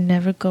things will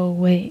never go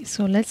away.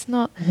 So let's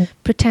not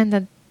pretend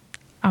that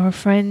our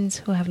friends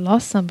who have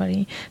lost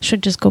somebody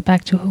should just go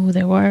back to who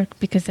they were,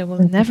 because they will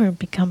never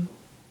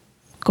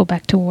go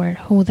back to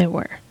who they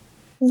were.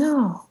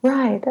 No,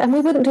 right. And we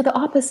wouldn't do the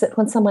opposite.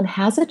 When someone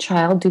has a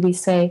child, do we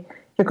say,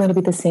 you're going to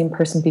be the same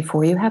person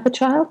before you have a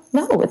child?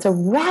 No, it's a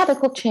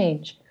radical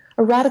change.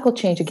 A radical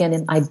change, again,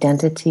 in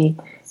identity,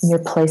 in your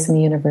place in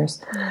the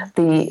universe,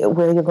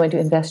 where you're going to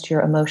invest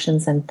your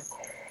emotions, and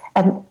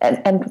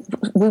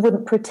we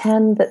wouldn't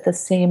pretend that the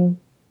same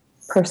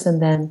person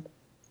then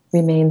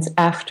remains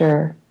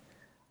after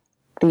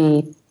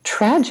the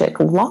tragic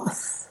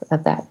loss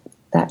of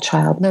that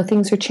child. No,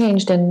 things are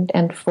changed,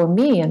 and for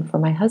me and for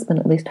my husband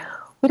at least,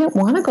 we didn't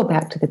want to go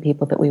back to the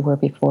people that we were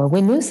before.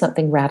 We knew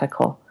something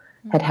radical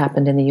had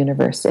happened in the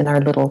universe, in our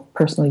little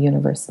personal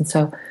universe, and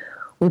so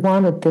we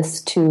wanted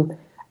this to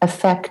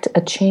affect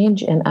a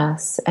change in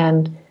us,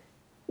 and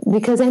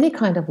because any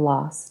kind of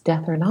loss,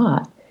 death or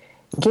not,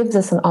 gives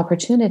us an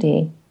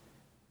opportunity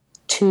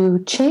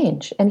to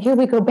change. And here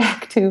we go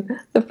back to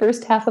the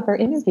first half of our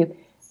interview,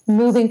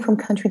 moving from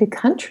country to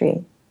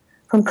country,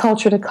 from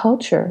culture to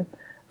culture,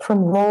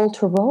 from role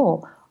to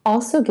role,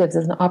 also gives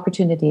us an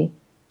opportunity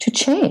to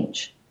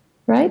change,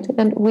 right?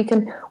 And we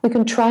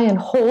can try and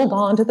hold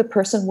on to the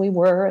person we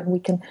were, and we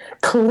can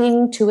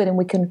cling to it, and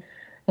we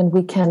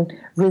can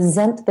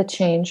resent the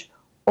change,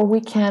 or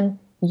we can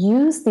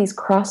use these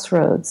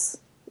crossroads,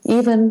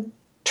 even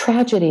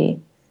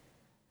tragedy,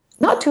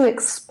 not to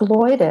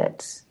exploit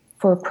it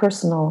for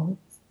personal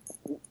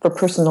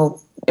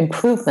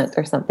improvement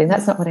or something.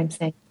 That's not what I'm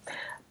saying.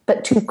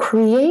 But to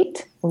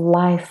create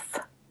life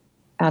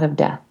out of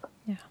death.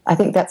 Yeah. I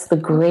think that's the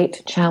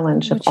great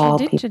challenge of all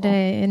people. Which you did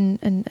today,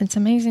 and it's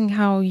amazing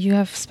how you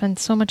have spent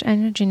so much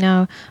energy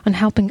now on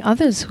helping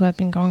others who have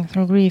been going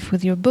through grief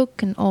with your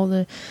book and all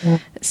the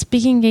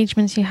speaking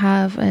engagements you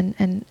have,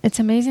 and it's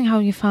amazing how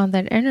you found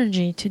that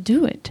energy to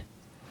do it.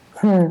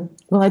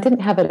 Well, I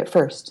didn't have it at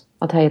first,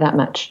 I'll tell you that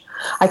much.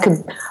 I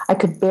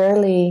could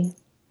barely,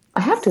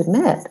 I have to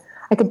admit,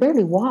 I could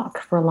barely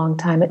walk for a long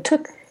time. It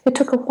took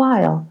a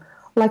while.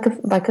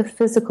 Like a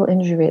physical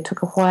injury, it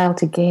took a while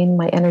to gain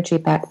my energy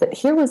back. But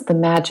here was the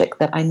magic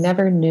that I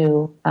never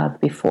knew of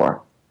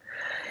before.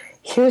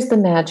 Here's the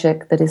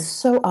magic that is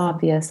so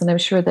obvious, and I'm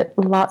sure that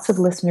lots of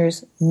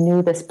listeners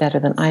knew this better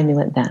than I knew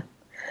it then.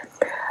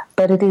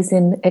 But it is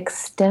in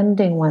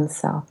extending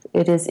oneself.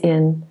 It is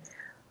in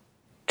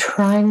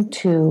trying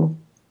to,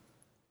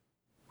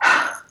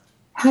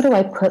 how do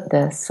I put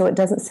this so it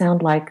doesn't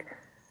sound like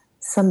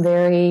some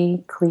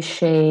very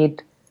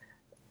cliched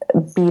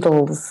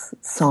Beatles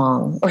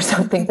song or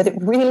something, but it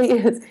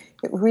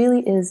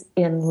really is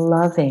in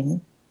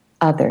loving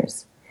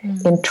others,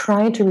 in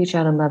trying to reach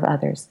out and love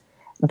others,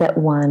 that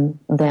one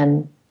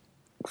then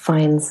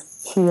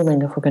finds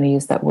healing, if we're going to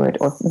use that word,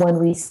 or one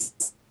we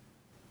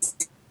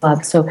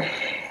love. So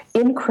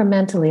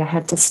incrementally I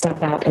had to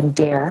step out and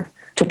dare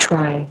to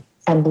try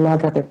and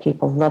love other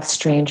people, love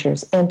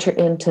strangers, enter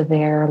into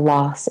their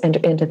loss, enter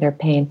into their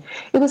pain.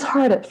 It was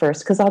hard at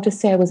first, because I'll just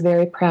say I was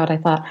very proud. I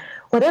thought,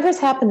 whatever's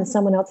happened in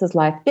someone else's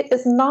life, it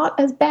is not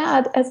as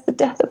bad as the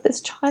death of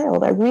this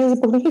child. I really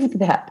believed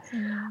that.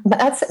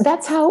 But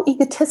that's how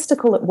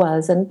egotistical it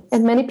was. And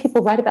many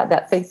people write about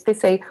that. They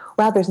say,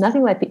 wow, there's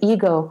nothing like the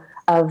ego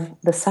of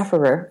the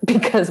sufferer,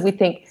 because we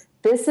think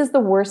this is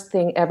the worst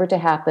thing ever to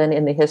happen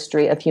in the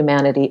history of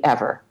humanity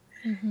ever.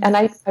 And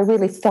I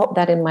really felt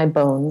that in my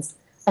bones,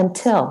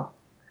 until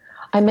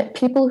I met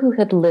people who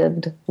had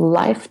lived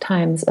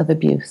lifetimes of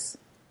abuse,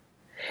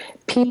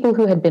 people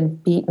who had been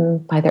beaten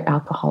by their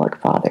alcoholic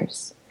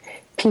fathers,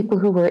 people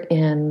who were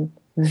in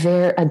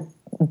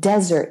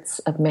deserts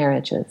of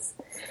marriages,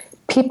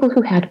 people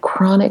who had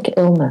chronic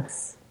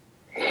illness.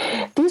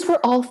 These were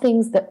all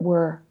things that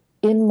were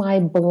in my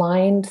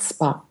blind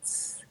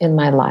spots in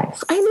my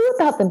life. I knew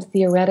about them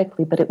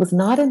theoretically, but it was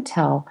not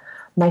until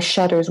my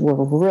shutters were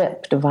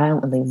ripped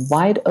violently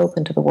wide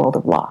open to the world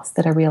of loss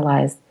that I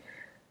realized,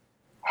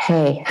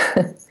 hey,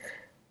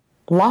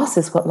 loss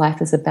is what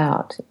life is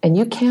about. And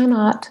you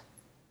cannot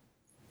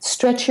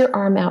stretch your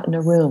arm out in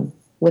a room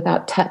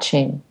without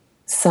touching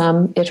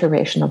some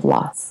iteration of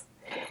loss.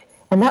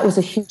 And that was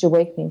a huge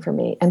awakening for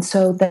me. And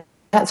so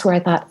that's where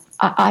I thought,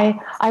 I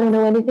don't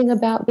know anything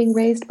about being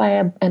raised by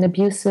an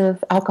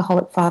abusive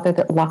alcoholic father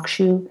that locks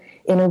you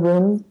in a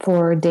room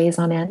for days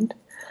on end.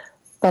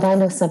 But I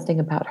know something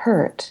about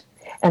hurt,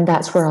 and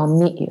that's where I'll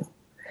meet you.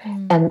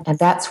 And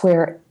that's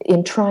where,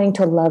 in trying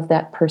to love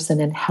that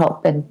person and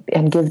help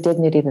and give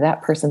dignity to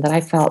that person, that I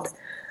felt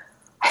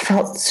I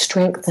felt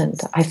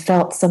strengthened. I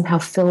felt somehow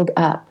filled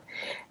up.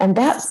 And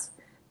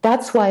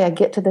that's why I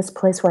get to this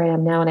place where I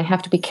am now. And I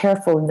have to be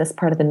careful in this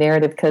part of the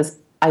narrative because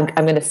I'm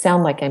going to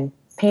sound like I'm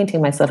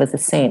painting myself as a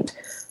saint.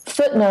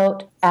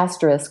 Footnote,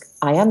 asterisk,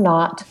 I am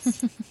not.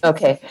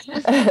 Okay.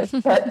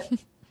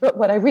 But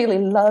what I really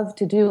love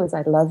to do is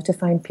I love to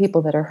find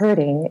people that are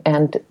hurting.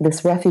 And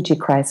this refugee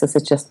crisis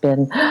has just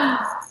been,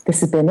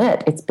 this has been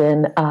it. It's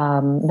been,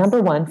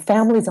 number one,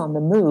 families on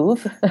the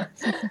move.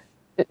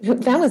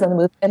 Families on the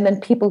move, and then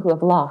people who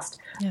have lost.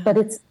 Yeah. But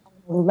it's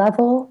a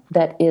level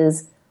that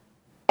is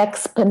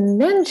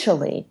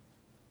exponentially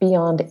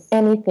beyond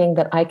anything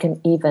that I can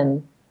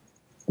even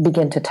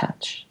begin to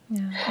touch.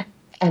 Yeah.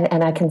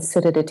 And I can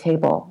sit at a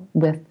table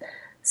with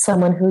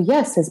someone who,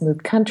 yes, has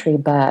moved country,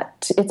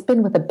 but it's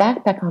been with a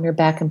backpack on her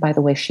back, and by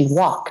the way, she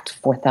walked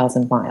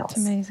 4,000 miles.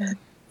 It's amazing.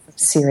 From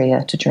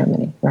Syria to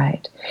Germany,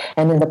 right?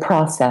 And in the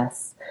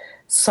process,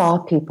 saw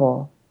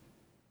people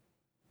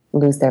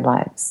lose their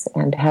lives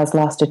and has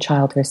lost a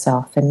child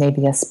herself and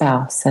maybe a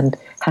spouse and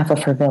half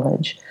of her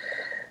village.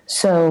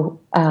 So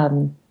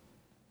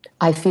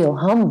I feel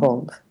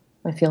humbled.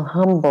 I feel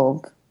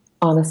humbled,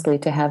 honestly,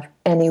 to have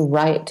any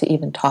right to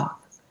even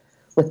talk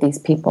with these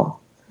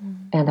people.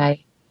 And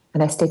I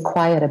stay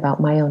quiet about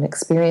my own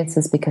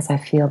experiences because I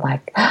feel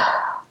like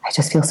I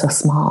just feel so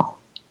small.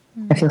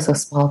 I feel so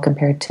small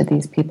compared to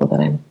these people that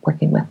I'm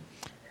working with.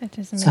 It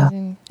is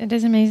amazing. So, it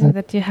is amazing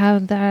that you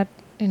have that,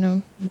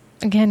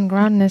 again,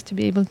 groundedness to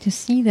be able to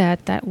see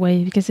that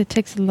way, because it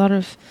takes a lot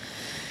of,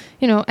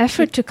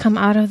 effort to come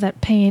out of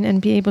that pain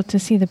and be able to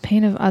see the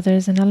pain of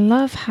others. And I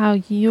love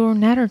how your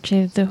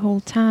narrative the whole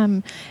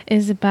time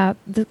is about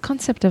the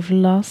concept of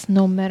loss,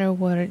 no matter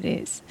what it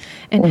is,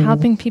 and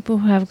helping people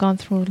who have gone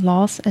through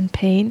loss and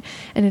pain.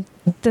 And it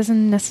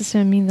doesn't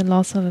necessarily mean the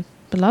loss of a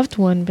beloved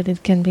one, but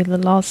it can be the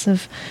loss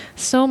of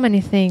so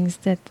many things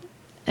that,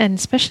 and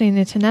especially in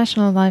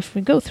international life,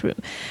 we go through.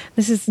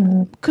 This is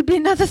could be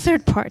another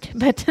third part,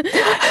 but let's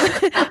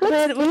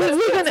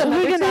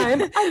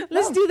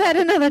do that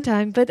another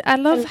time. But I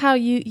love how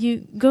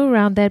you go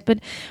around that.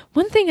 But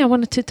one thing I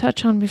wanted to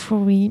touch on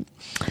before I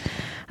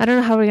don't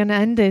know how we're going to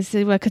end this.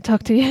 I could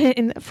talk to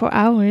you for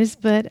hours,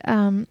 but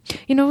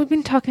we've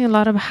been talking a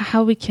lot about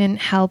how we can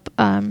help.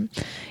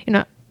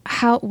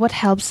 What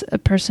helps a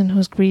person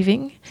who's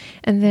grieving,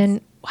 and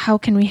then how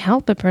can we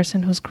help a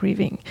person who's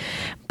grieving?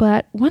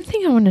 But one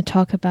thing I want to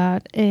talk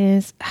about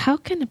is how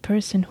can a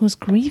person who's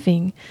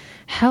grieving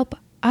help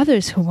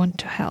others who want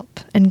to help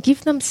and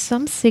give them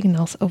some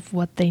signals of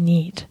what they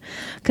need?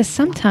 Because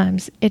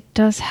sometimes it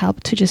does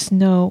help to just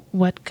know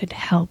what could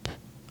help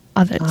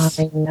others.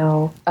 I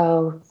know.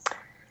 Oh,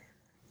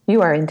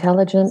 you are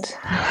intelligent.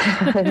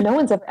 No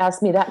one's ever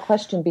asked me that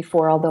question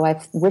before, although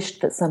I've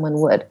wished that someone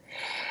would.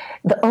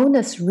 The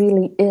onus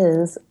really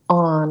is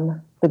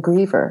on the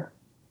griever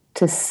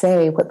to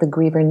say what the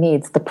griever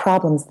needs. The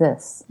problem's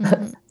this.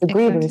 The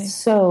griever is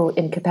so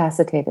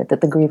incapacitated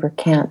that the griever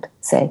can't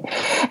say.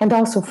 And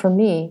also for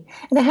me,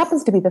 and it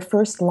happens to be the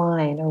first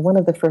line, or one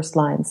of the first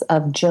lines,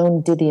 of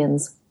Joan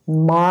Didion's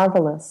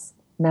marvelous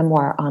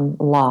memoir on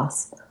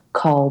loss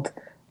called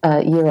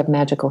Year of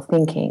Magical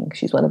Thinking.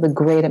 She's one of the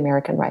great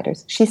American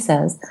writers. She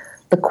says,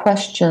 the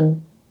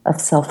question of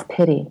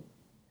self-pity.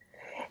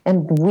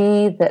 And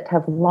we that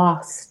have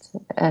lost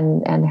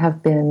and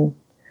have been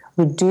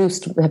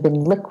reduced, have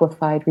been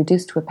liquefied,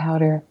 reduced to a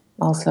powder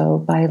also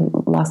by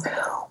loss.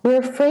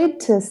 We're afraid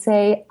to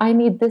say, I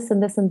need this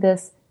and this and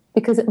this,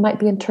 because it might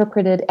be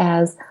interpreted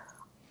as,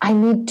 I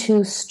need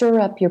to stir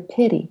up your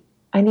pity.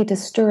 I need to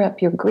stir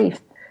up your grief.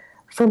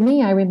 For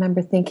me, I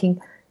remember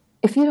thinking,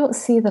 if you don't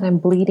see that I'm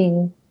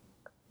bleeding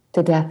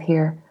to death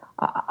here,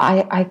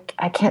 I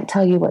can't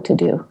tell you what to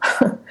do.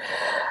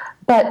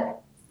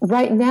 But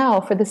right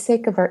now, for the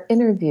sake of our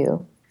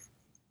interview,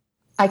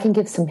 I can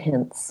give some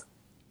hints.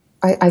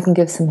 I can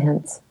give some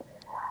hints.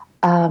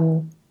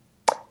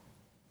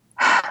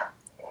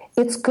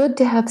 It's good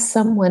to have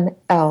someone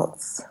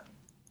else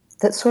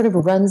that sort of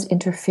runs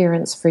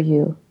interference for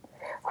you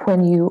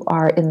when you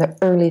are in the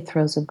early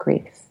throes of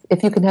grief.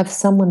 If you can have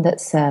someone that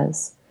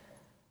says,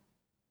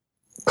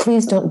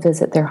 please don't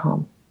visit their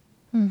home.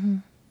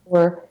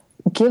 Or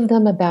give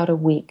them about a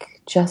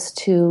week just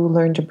to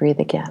learn to breathe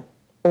again.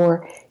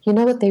 Or, you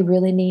know what they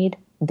really need?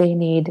 They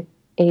need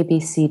A, B,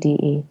 C, D,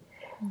 E.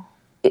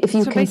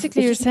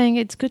 Basically you're saying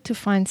it's good to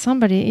find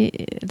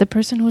somebody, the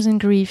person who's in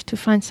grief, to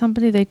find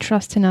somebody they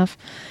trust enough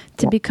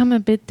to become a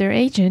bit their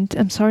agent.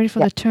 I'm sorry for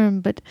the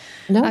term, but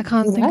I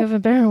can't think of a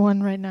better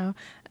one right now.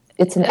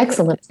 It's an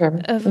excellent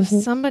term. Of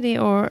somebody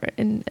or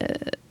in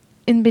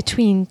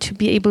between to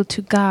be able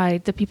to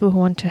guide the people who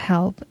want to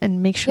help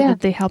and make sure that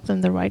they help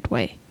them the right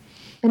way.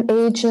 An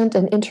agent,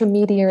 an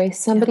intermediary,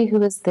 somebody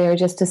who is there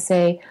just to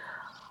say,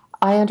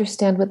 I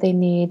understand what they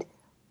need.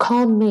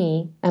 Call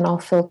me and I'll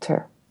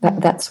filter.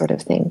 That sort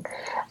of thing.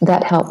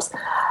 That helps.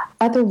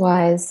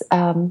 Otherwise,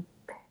 we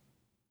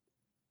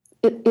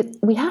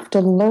have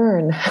to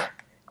learn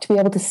to be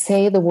able to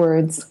say the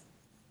words,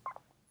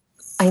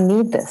 I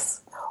need this,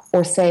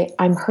 or say,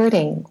 I'm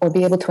hurting, or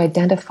be able to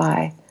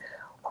identify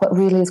what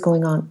really is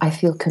going on. I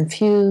feel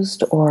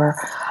confused, or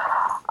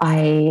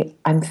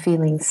I'm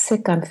feeling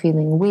sick, I'm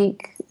feeling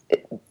weak.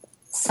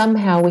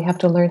 Somehow we have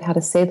to learn how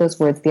to say those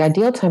words. The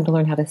ideal time to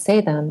learn how to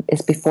say them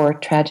is before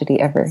tragedy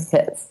ever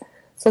hits.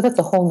 So that's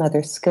a whole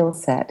nother skill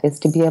set, is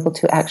to be able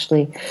to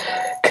actually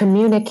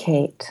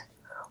communicate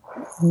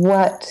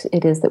what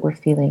it is that we're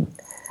feeling.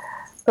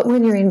 But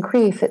when you're in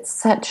grief, it's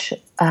such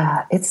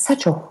a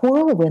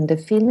whirlwind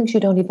of feelings you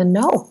don't even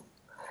know.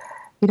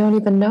 You don't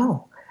even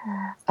know.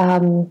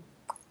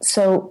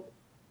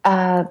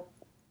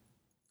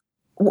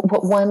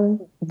 What one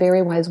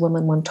very wise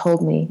woman once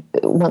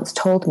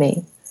told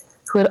me,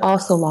 who had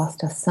also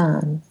lost a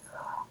son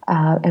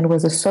and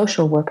was a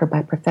social worker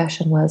by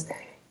profession, was,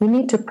 you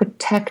need to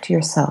protect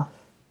yourself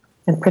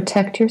and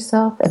protect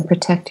yourself and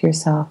protect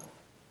yourself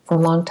for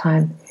a long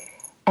time.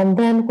 And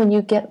then when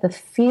you get the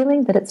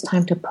feeling that it's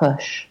time to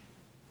push,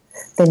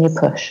 then you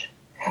push.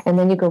 And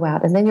then you go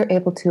out, and then you're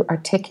able to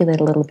articulate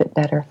a little bit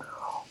better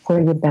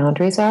where your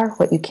boundaries are,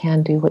 what you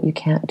can do, what you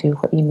can't do,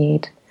 what you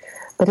need.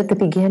 But at the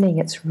beginning,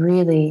 it's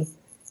really,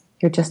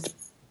 you're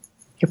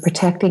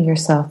protecting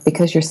yourself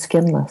because you're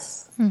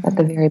skinless at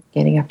the very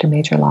beginning after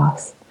major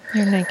loss.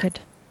 You're naked.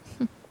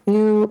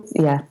 You're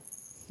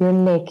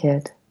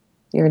naked.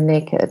 You're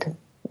naked.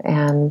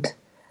 And,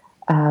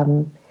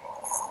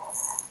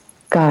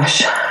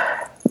 gosh,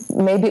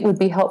 maybe it would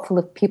be helpful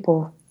if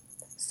people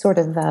sort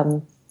of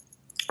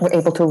were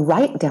able to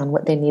write down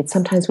what they need.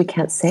 Sometimes we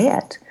can't say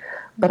it,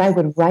 but I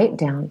would write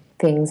down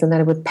things, and then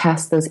I would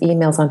pass those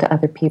emails on to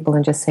other people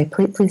and just say,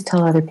 please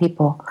tell other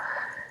people,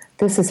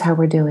 this is how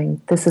we're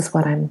doing. This is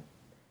what I'm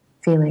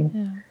feeling.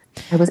 Yeah.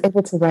 I was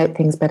able to write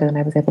things better than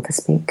I was able to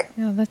speak.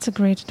 Yeah, that's a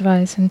great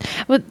advice.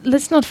 But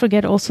let's not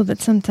forget also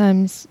that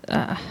sometimes,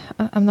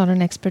 I'm not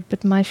an expert,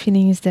 but my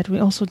feeling is that we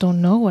also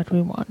don't know what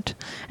we want.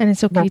 And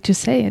it's okay to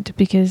say it,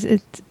 because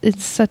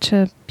it's such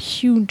a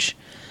huge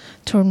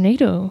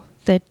tornado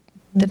that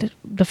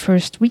the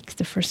first weeks,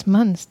 the first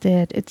months,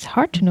 that it's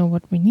hard to know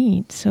what we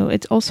need. So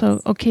it's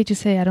also okay to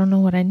say, I don't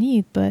know what I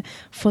need, but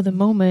for the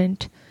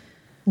moment,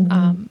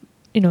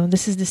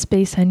 this is the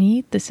space I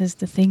need, this is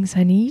the things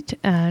I need,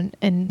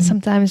 and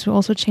sometimes we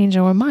also change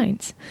our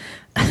minds.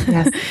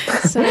 Yes.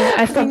 So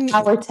I think from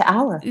hour to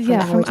hour.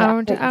 From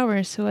hour to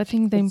hour. So I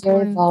think the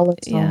important,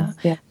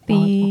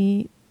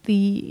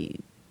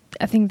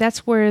 I think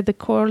that's where the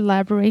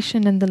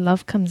collaboration and the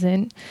love comes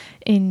in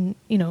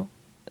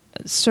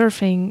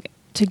surfing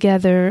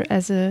together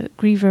as a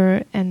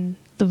griever and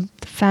the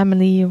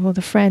family or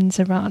the friends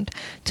around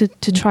to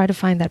try to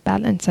find that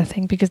balance, I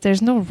think, because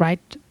there's no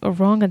right or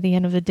wrong at the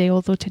end of the day,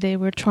 although today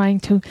we're trying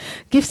to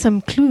give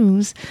some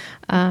clues.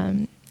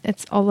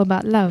 It's all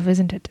about love,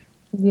 isn't it?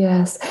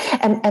 Yes.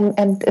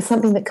 And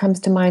something that comes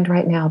to mind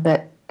right now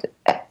that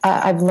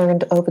I've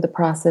learned over the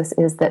process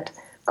is that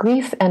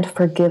grief and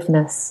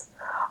forgiveness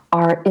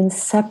are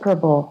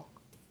inseparable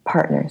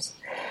partners.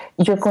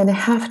 You're going to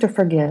have to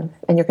forgive,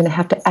 and you're going to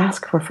have to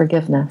ask for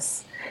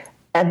forgiveness.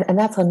 And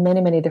that's on many,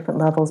 many different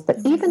levels. But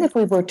even if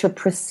we were to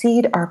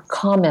precede our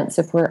comments,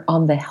 if we're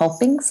on the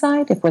helping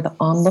side, if we're the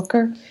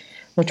onlooker,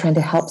 we're trying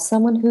to help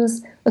someone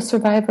who's a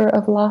survivor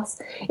of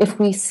loss, if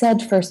we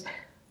said first,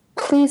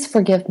 please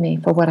forgive me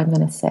for what I'm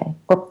going to say,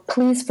 or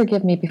please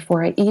forgive me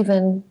before I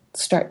even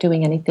start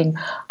doing anything.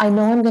 I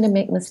know I'm going to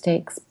make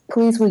mistakes.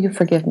 Please, will you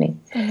forgive me?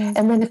 Mm-hmm.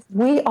 And then if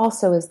we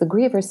also, as the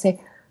grievers, say,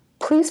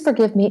 please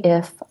forgive me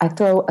if I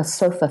throw a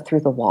sofa through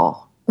the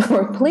wall.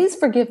 Or please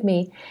forgive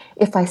me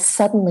if I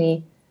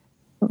suddenly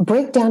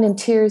break down in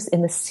tears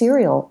in the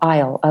cereal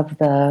aisle of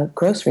the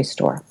grocery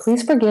store.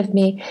 Please forgive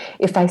me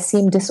if I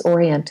seem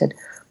disoriented.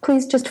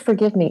 Please just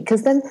forgive me.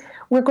 Because then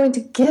we're going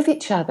to give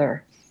each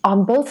other,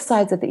 on both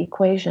sides of the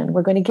equation,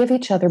 we're going to give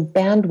each other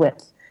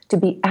bandwidth to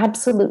be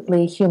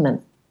absolutely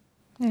human.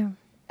 Yeah.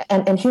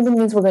 And human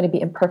means we're going to be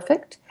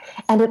imperfect.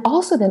 And it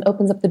also then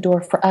opens up the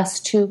door for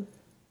us to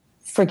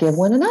forgive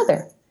one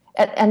another.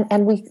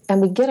 And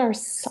we get our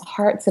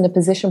hearts in a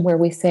position where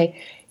we say,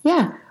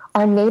 yeah,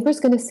 our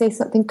neighbor's going to say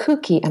something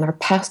kooky, and our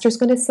pastor's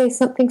going to say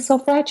something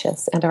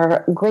self-righteous, and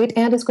our great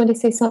aunt is going to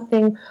say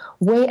something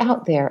way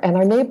out there, and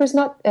our neighbor's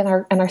not, and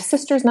our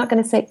sister's not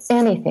going to say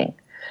anything,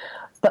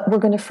 but we're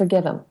going to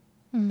forgive them.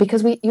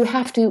 Because you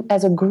have to,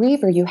 as a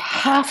griever, you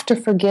have to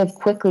forgive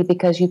quickly,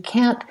 because you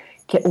can't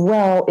get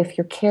well if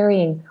you're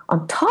carrying,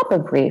 on top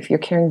of grief, you're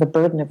carrying the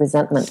burden of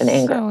resentment and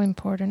anger. So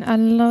important. I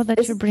love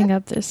that you bring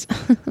up this.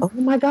 Oh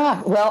my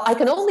God. Well, I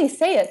can only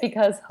say it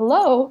because,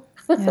 hello.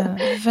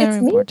 Yeah, very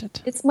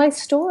important. It's my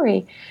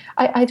story.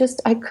 I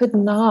could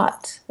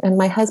not, and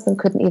my husband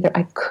couldn't either,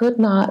 I could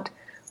not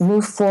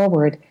move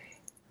forward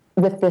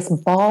with this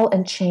ball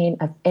and chain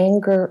of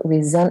anger,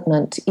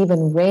 resentment,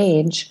 even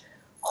rage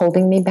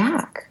holding me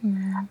back.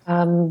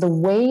 The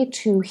way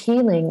to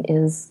healing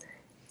is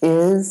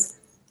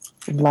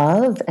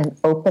love and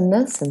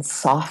openness and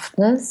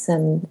softness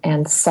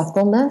and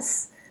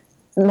suppleness,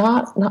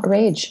 not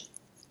rage.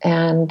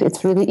 And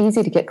it's really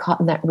easy to get caught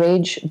in that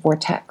rage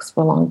vortex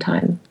for a long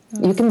time.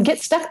 You can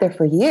get stuck there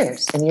for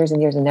years and years and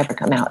years and never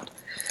come out.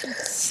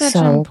 Such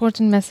an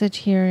important message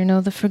here.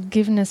 The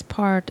forgiveness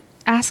part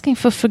asking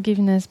for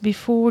forgiveness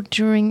before,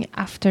 during,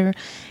 after,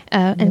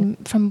 and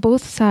from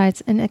both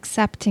sides, and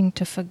accepting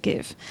to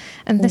forgive.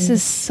 And this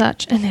is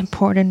such an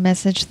important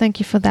message. Thank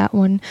you for that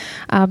one.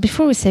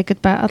 Before we say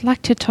goodbye, I'd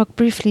like to talk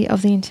briefly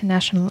of the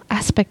international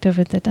aspect of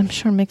it that I'm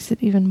sure makes it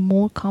even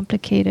more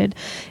complicated.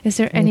 Is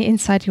there any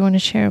insight you want to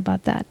share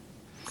about that?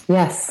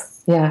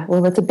 Yes. Yeah.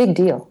 Well, it's a big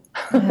deal,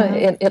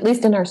 at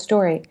least in our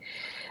story.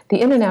 The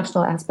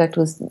international aspect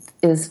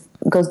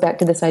goes back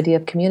to this idea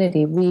of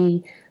community.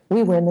 We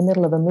were in the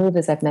middle of a move,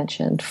 as I've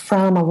mentioned,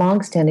 from a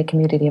long-standing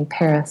community in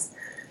Paris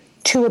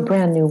to a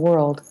brand new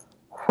world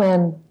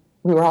when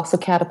we were also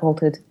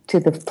catapulted to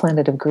the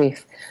planet of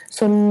grief.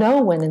 So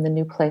no one in the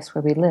new place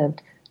where we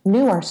lived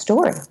knew our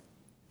story.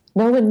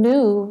 No one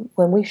knew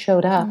when we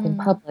showed up in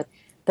public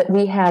that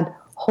we had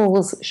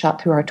holes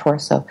shot through our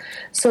torso.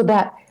 So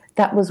that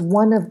was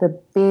one of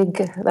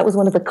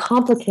the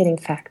complicating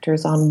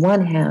factors on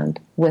one hand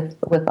with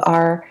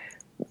our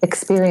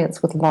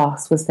experience with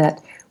loss, was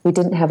that we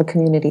didn't have a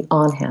community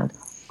on hand.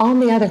 On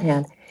the other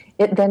hand,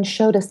 it then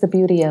showed us the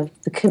beauty of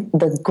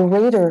the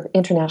greater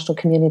international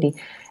community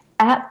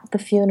at the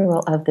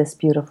funeral of this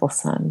beautiful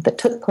son that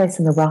took place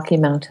in the Rocky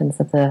Mountains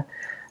of the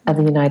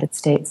United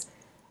States.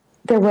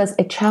 There was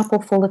a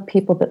chapel full of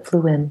people that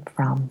flew in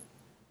from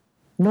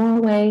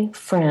Norway,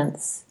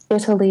 France,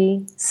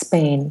 Italy,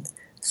 Spain,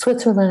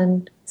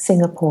 Switzerland,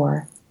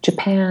 Singapore,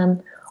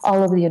 Japan,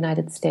 all over the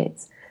United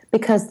States,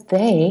 because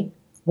they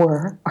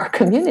were our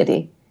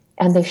community,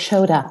 and they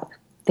showed up.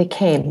 They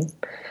came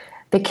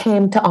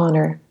to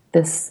honor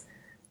this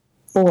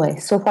boy.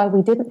 So while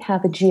we didn't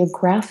have a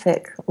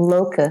geographic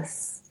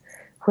locus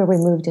where we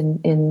moved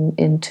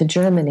into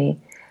Germany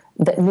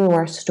that knew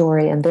our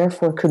story and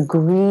therefore could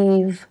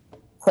grieve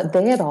what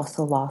they had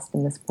also lost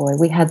in this boy,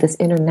 we had this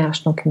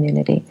international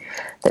community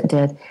that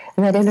did.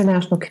 And that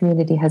international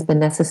community has been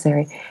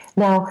necessary.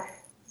 Now,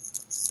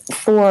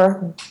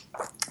 for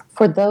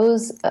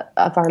those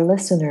of our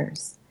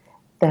listeners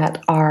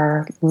that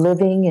are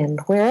living in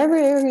wherever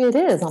area it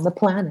is on the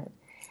planet,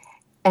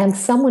 and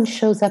someone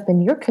shows up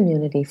in your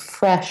community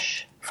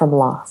fresh from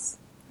loss,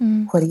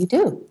 what do you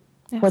do?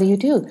 Yeah. What do you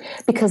do?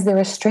 Because they're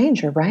a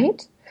stranger,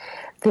 right?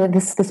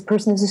 This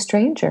person is a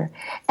stranger.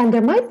 And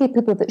there might be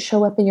people that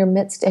show up in your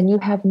midst and you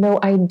have no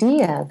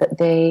idea that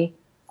they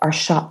are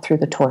shot through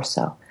the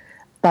torso.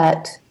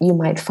 But you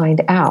might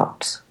find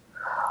out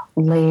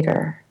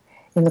later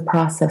in the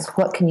process.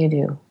 What can you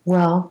do?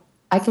 Well,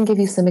 I can give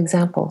you some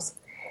examples.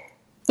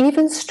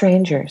 Even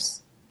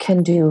strangers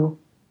can do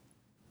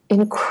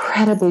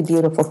incredibly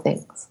beautiful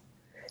things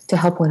to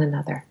help one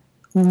another.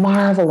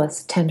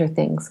 Marvelous, tender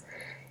things.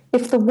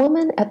 If the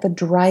woman at the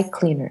dry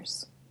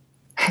cleaners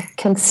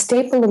can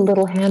staple a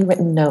little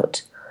handwritten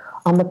note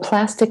on the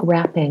plastic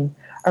wrapping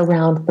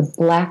around the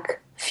black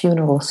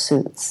funeral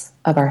suits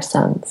of our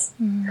sons,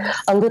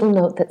 a little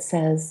note that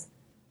says,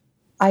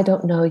 "I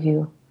don't know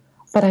you,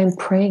 but I'm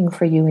praying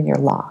for you in your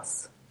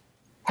loss."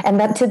 And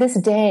that to this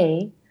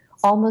day,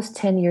 almost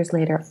 10 years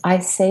later, I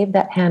saved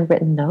that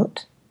handwritten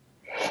note.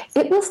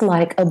 It was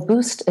like a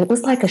boost. It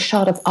was like a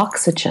shot of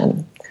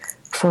oxygen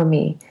for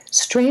me.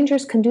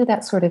 Strangers can do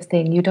that sort of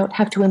thing. You don't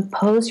have to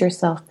impose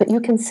yourself, but you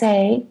can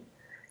say,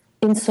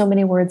 in so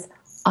many words,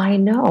 "I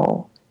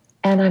know,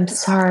 and I'm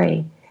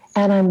sorry,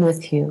 and I'm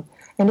with you.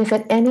 And if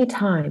at any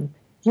time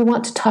you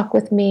want to talk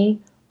with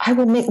me, I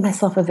will make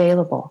myself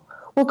available.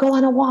 We'll go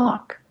on a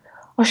walk.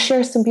 I'll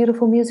share some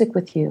beautiful music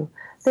with you.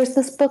 There's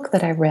this book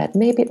that I read.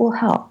 Maybe it will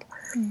help."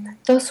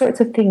 Those sorts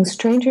of things.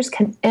 Strangers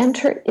can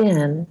enter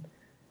in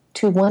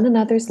to one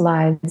another's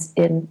lives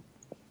in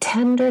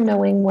tender,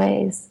 knowing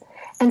ways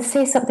and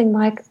say something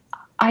like,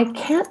 "I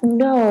can't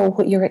know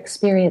what you're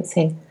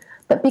experiencing,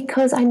 but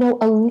because I know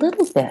a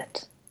little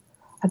bit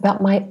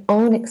about my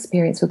own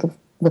experience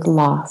with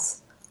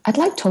loss, I'd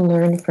like to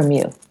learn from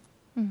you."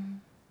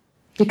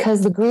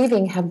 Because the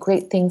grieving have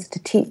great things to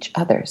teach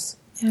others.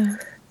 Yeah.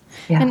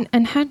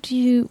 And how do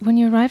you, when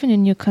you arrive in a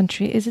new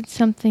country, is it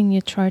something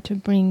you try to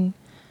bring?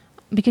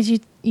 Because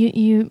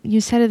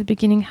you said at the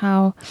beginning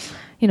how,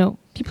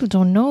 people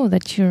don't know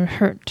that you're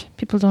hurt.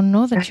 People don't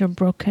know that you're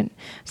broken.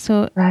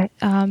 So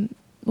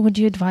would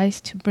you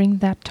advise to bring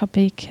that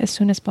topic as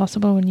soon as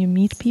possible when you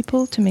meet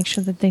people to make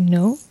sure that they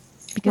know?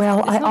 Because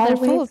it's not their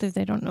fault if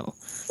they don't know.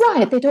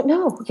 Right, they don't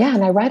know. Yeah,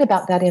 and I write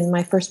about that in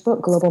my first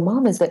book, Global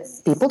Mom, is that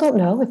people don't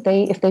know. If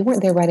they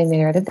weren't there writing the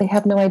narrative, they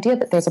have no idea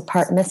that there's a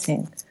part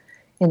missing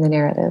in the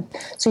narrative.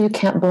 So you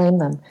can't blame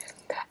them.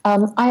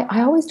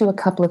 I always do a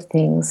couple of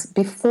things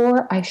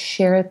before I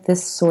share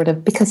this sort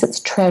of, because it's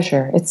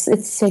treasure, it's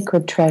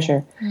sacred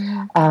treasure.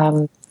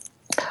 I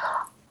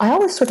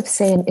always sort of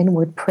say an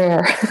inward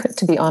prayer,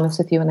 to be honest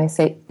with you, and I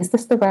say, is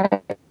this the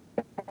right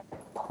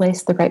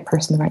place, the right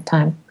person, the right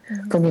time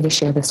for me to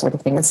share this sort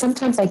of thing? And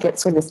sometimes I get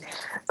sort of this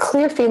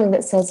clear feeling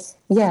that says,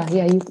 yeah,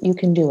 you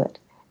can do it.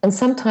 And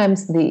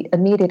sometimes the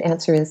immediate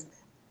answer is,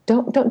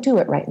 don't do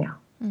it right now.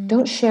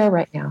 Don't share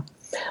right now.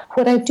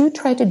 What I do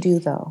try to do,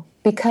 though,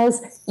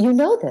 because you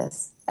know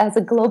this as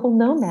a global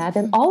nomad,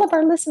 and all of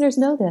our listeners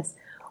know this,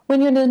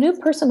 when you're a new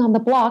person on the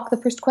block, the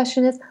first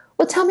question is,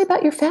 well, tell me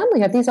about your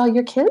family. Are these all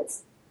your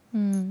kids?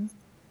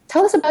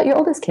 Tell us about your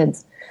oldest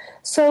kids.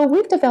 So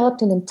we've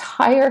developed an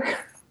entire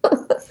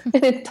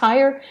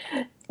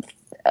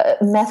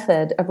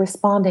method of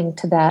responding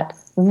to that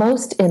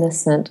most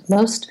innocent,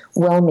 most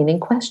well-meaning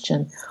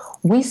question.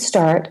 We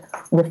start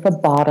with the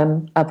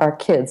bottom of our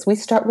kids. We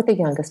start with the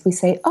youngest. We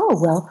say, oh,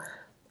 well,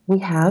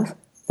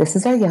 this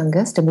is our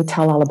youngest, and we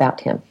tell all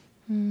about him.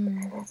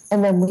 And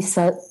then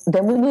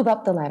we move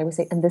up the ladder. We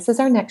say, and this is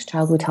our next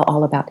child. We tell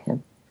all about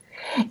him.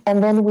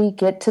 And then we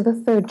get to the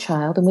third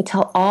child, and we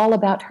tell all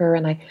about her,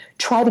 and I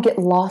try to get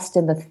lost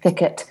in the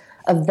thicket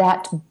of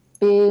that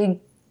big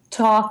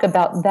talk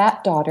about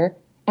that daughter,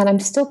 and I'm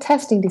still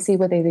testing to see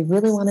whether they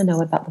really want to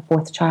know about the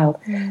fourth child.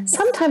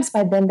 Sometimes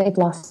by then they've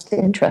lost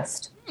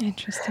interest.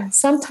 Interesting.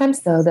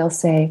 Sometimes, though, they'll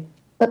say,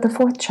 but the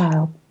fourth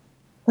child,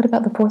 what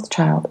about the fourth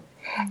child?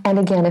 And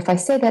again, if I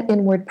say that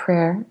inward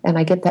prayer and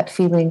I get that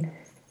feeling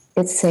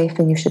it's safe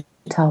and you should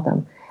tell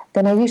them,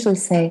 then I usually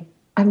say,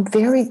 I'm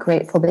very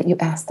grateful that you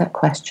asked that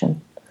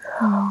question.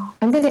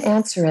 I'm going to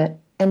answer it,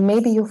 and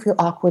maybe you'll feel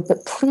awkward,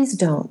 but please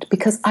don't,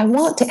 because I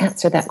want to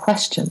answer that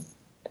question.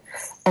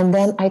 And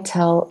then I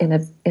tell in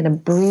a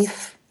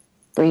brief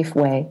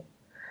way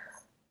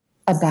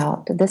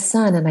about this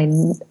son,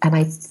 and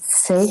I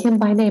say him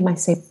by name. I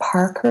say,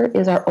 Parker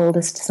is our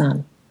oldest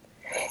son,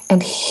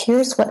 and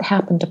here's what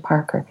happened to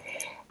Parker.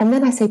 And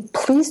then I say,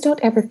 please don't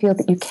ever feel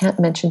that you can't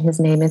mention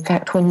his name. In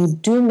fact, when you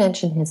do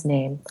mention his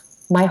name,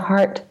 my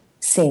heart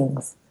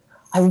sings.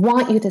 I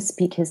want you to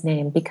speak his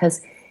name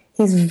because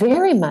he's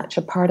very much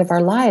a part of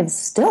our lives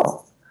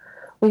still.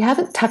 We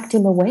haven't tucked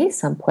him away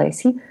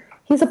someplace.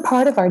 He's a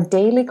part of our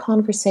daily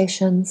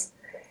conversations,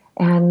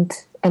 and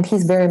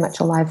he's very much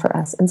alive for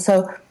us. And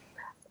so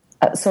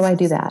I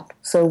do that.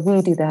 So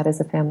we do that as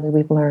a family,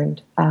 we've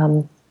learned.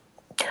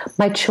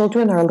 My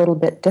children are a little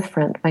bit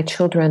different. My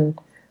children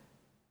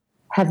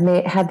have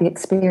had the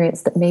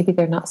experience that maybe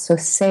they're not so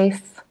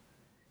safe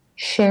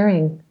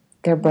sharing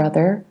their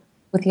brother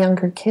with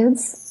younger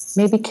kids.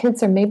 Maybe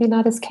kids are maybe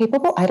not as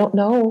capable. I don't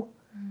know.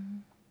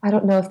 I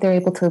don't know if they're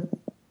able to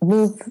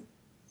move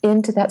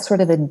into that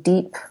sort of a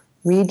deep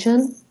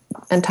region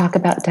and talk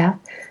about death.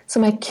 So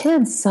my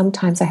kids,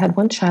 sometimes I had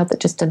one child that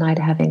just denied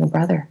having a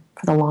brother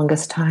for the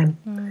longest time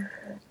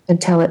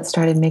until it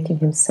started making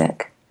him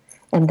sick.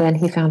 And then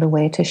he found a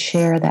way to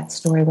share that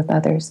story with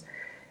others.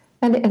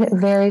 And it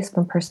varies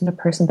from person to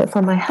person. But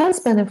for my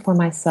husband and for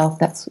myself,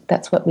 that's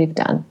what we've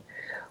done.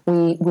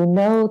 We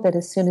know that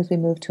as soon as we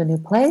move to a new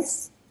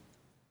place,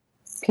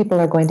 people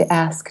are going to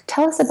ask,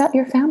 tell us about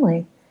your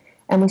family.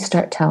 And we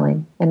start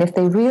telling. And if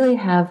they really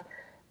have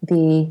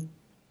the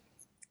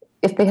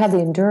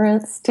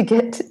endurance to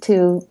get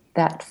to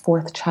that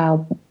fourth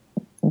child,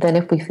 then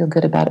if we feel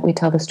good about it, we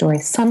tell the story.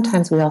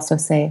 Sometimes we also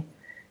say,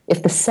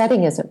 if the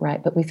setting isn't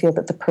right, but we feel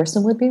that the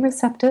person would be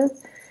receptive,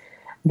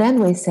 then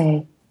we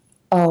say,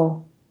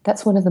 oh,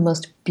 that's one of the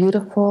most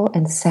beautiful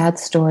and sad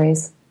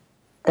stories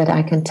that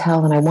I can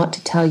tell, and I want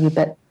to tell you,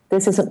 but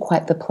this isn't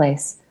quite the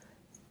place.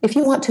 If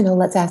you want to know,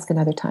 let's ask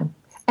another time.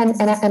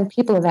 And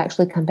people have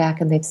actually come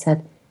back and they've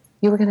said,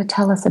 you were going to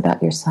tell us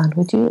about your son.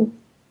 Would you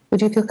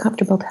feel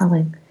comfortable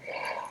telling?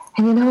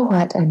 And you know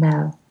what I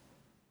know?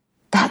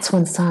 That's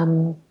when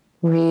some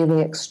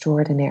really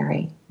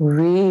extraordinary,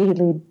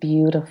 really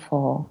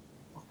beautiful,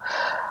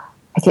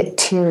 I get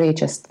teary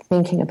just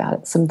thinking about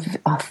it. Some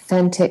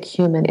authentic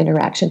human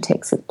interaction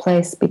takes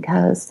place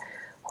because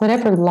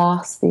whatever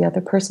loss the other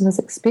person has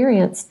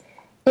experienced,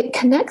 it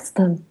connects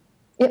them.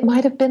 It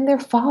might have been their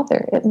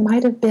father. It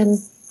might have been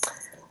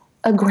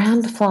a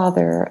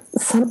grandfather,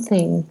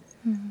 something.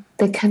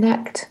 They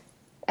connect.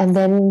 And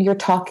then you're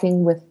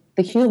talking with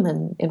the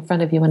human in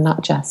front of you and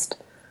not just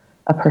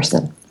a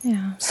person.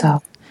 Yeah.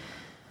 So.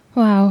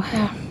 Wow,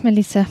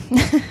 Melissa,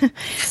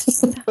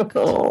 it's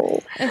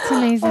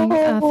amazing.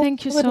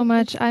 Thank you so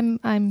much.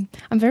 I'm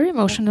very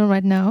emotional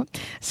right now.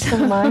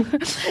 So,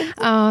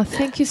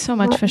 thank you so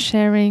much for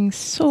sharing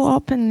so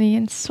openly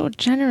and so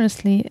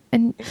generously,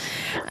 and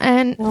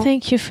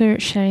thank you for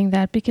sharing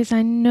that, because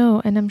I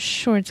know and I'm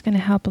sure it's going to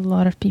help a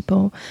lot of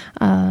people.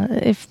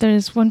 If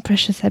there's one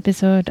precious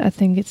episode, I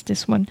think it's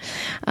this one.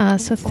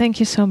 So thank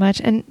you so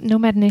much. And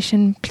Nomad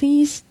Nation,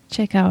 please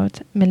check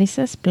out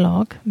Melissa's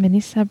blog,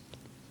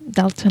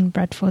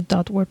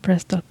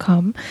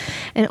 DaltonBradford.wordpress.com,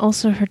 and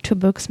also her 2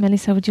 books.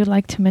 Melissa, would you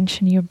like to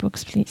mention your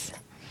books, please?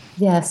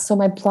 Yes. So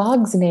my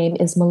blog's name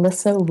is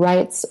Melissa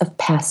Rites of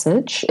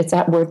Passage. It's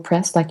at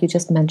WordPress, like you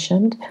just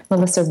mentioned.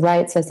 Melissa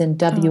Rites, as in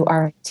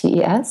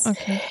W-R-I-T-E-S.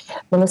 Okay.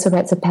 Melissa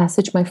Rites of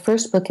Passage. My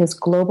first book is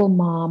Global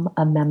Mom,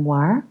 a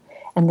Memoir.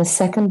 And the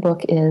second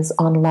book is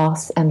On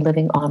Loss and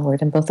Living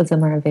Onward. And both of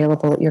them are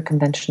available at your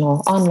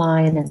conventional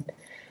online,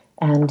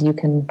 and you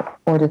can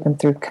order them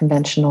through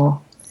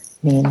conventional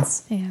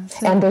means. Yeah,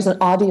 so. And there's an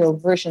audio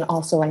version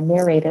also. I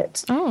narrate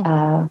it.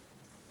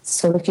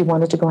 So if you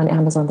wanted to go on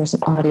Amazon, there's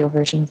an audio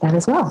version of that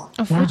as well.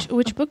 Of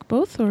which book?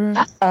 Both, or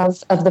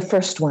of the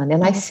first one?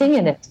 And I sing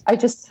in it. I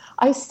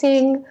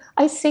sing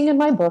in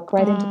my book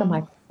right into the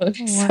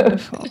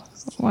microphone.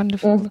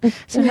 Wonderful.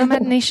 So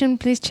Nomad Nation,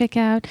 please check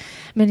out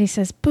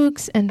Melissa's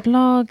books and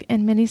blog.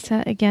 And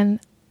Melissa, again,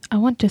 I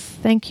want to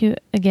thank you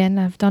again.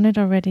 I've done it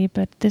already,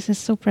 but this is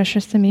so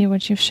precious to me,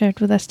 what you've shared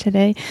with us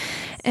today.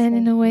 And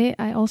in a way,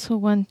 I also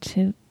want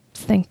to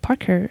thank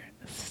Parker,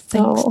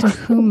 thanks to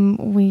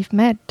whom we've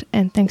met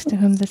and thanks to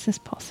whom this is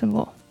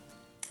possible.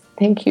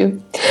 Thank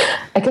you.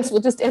 I guess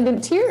we'll just end in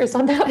tears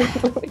on that.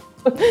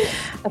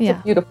 That's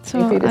a beautiful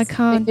so I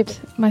can't,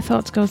 my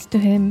thoughts goes to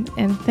him,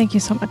 and thank you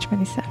so much,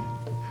 Melissa.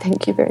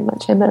 Thank you very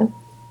much, Emma.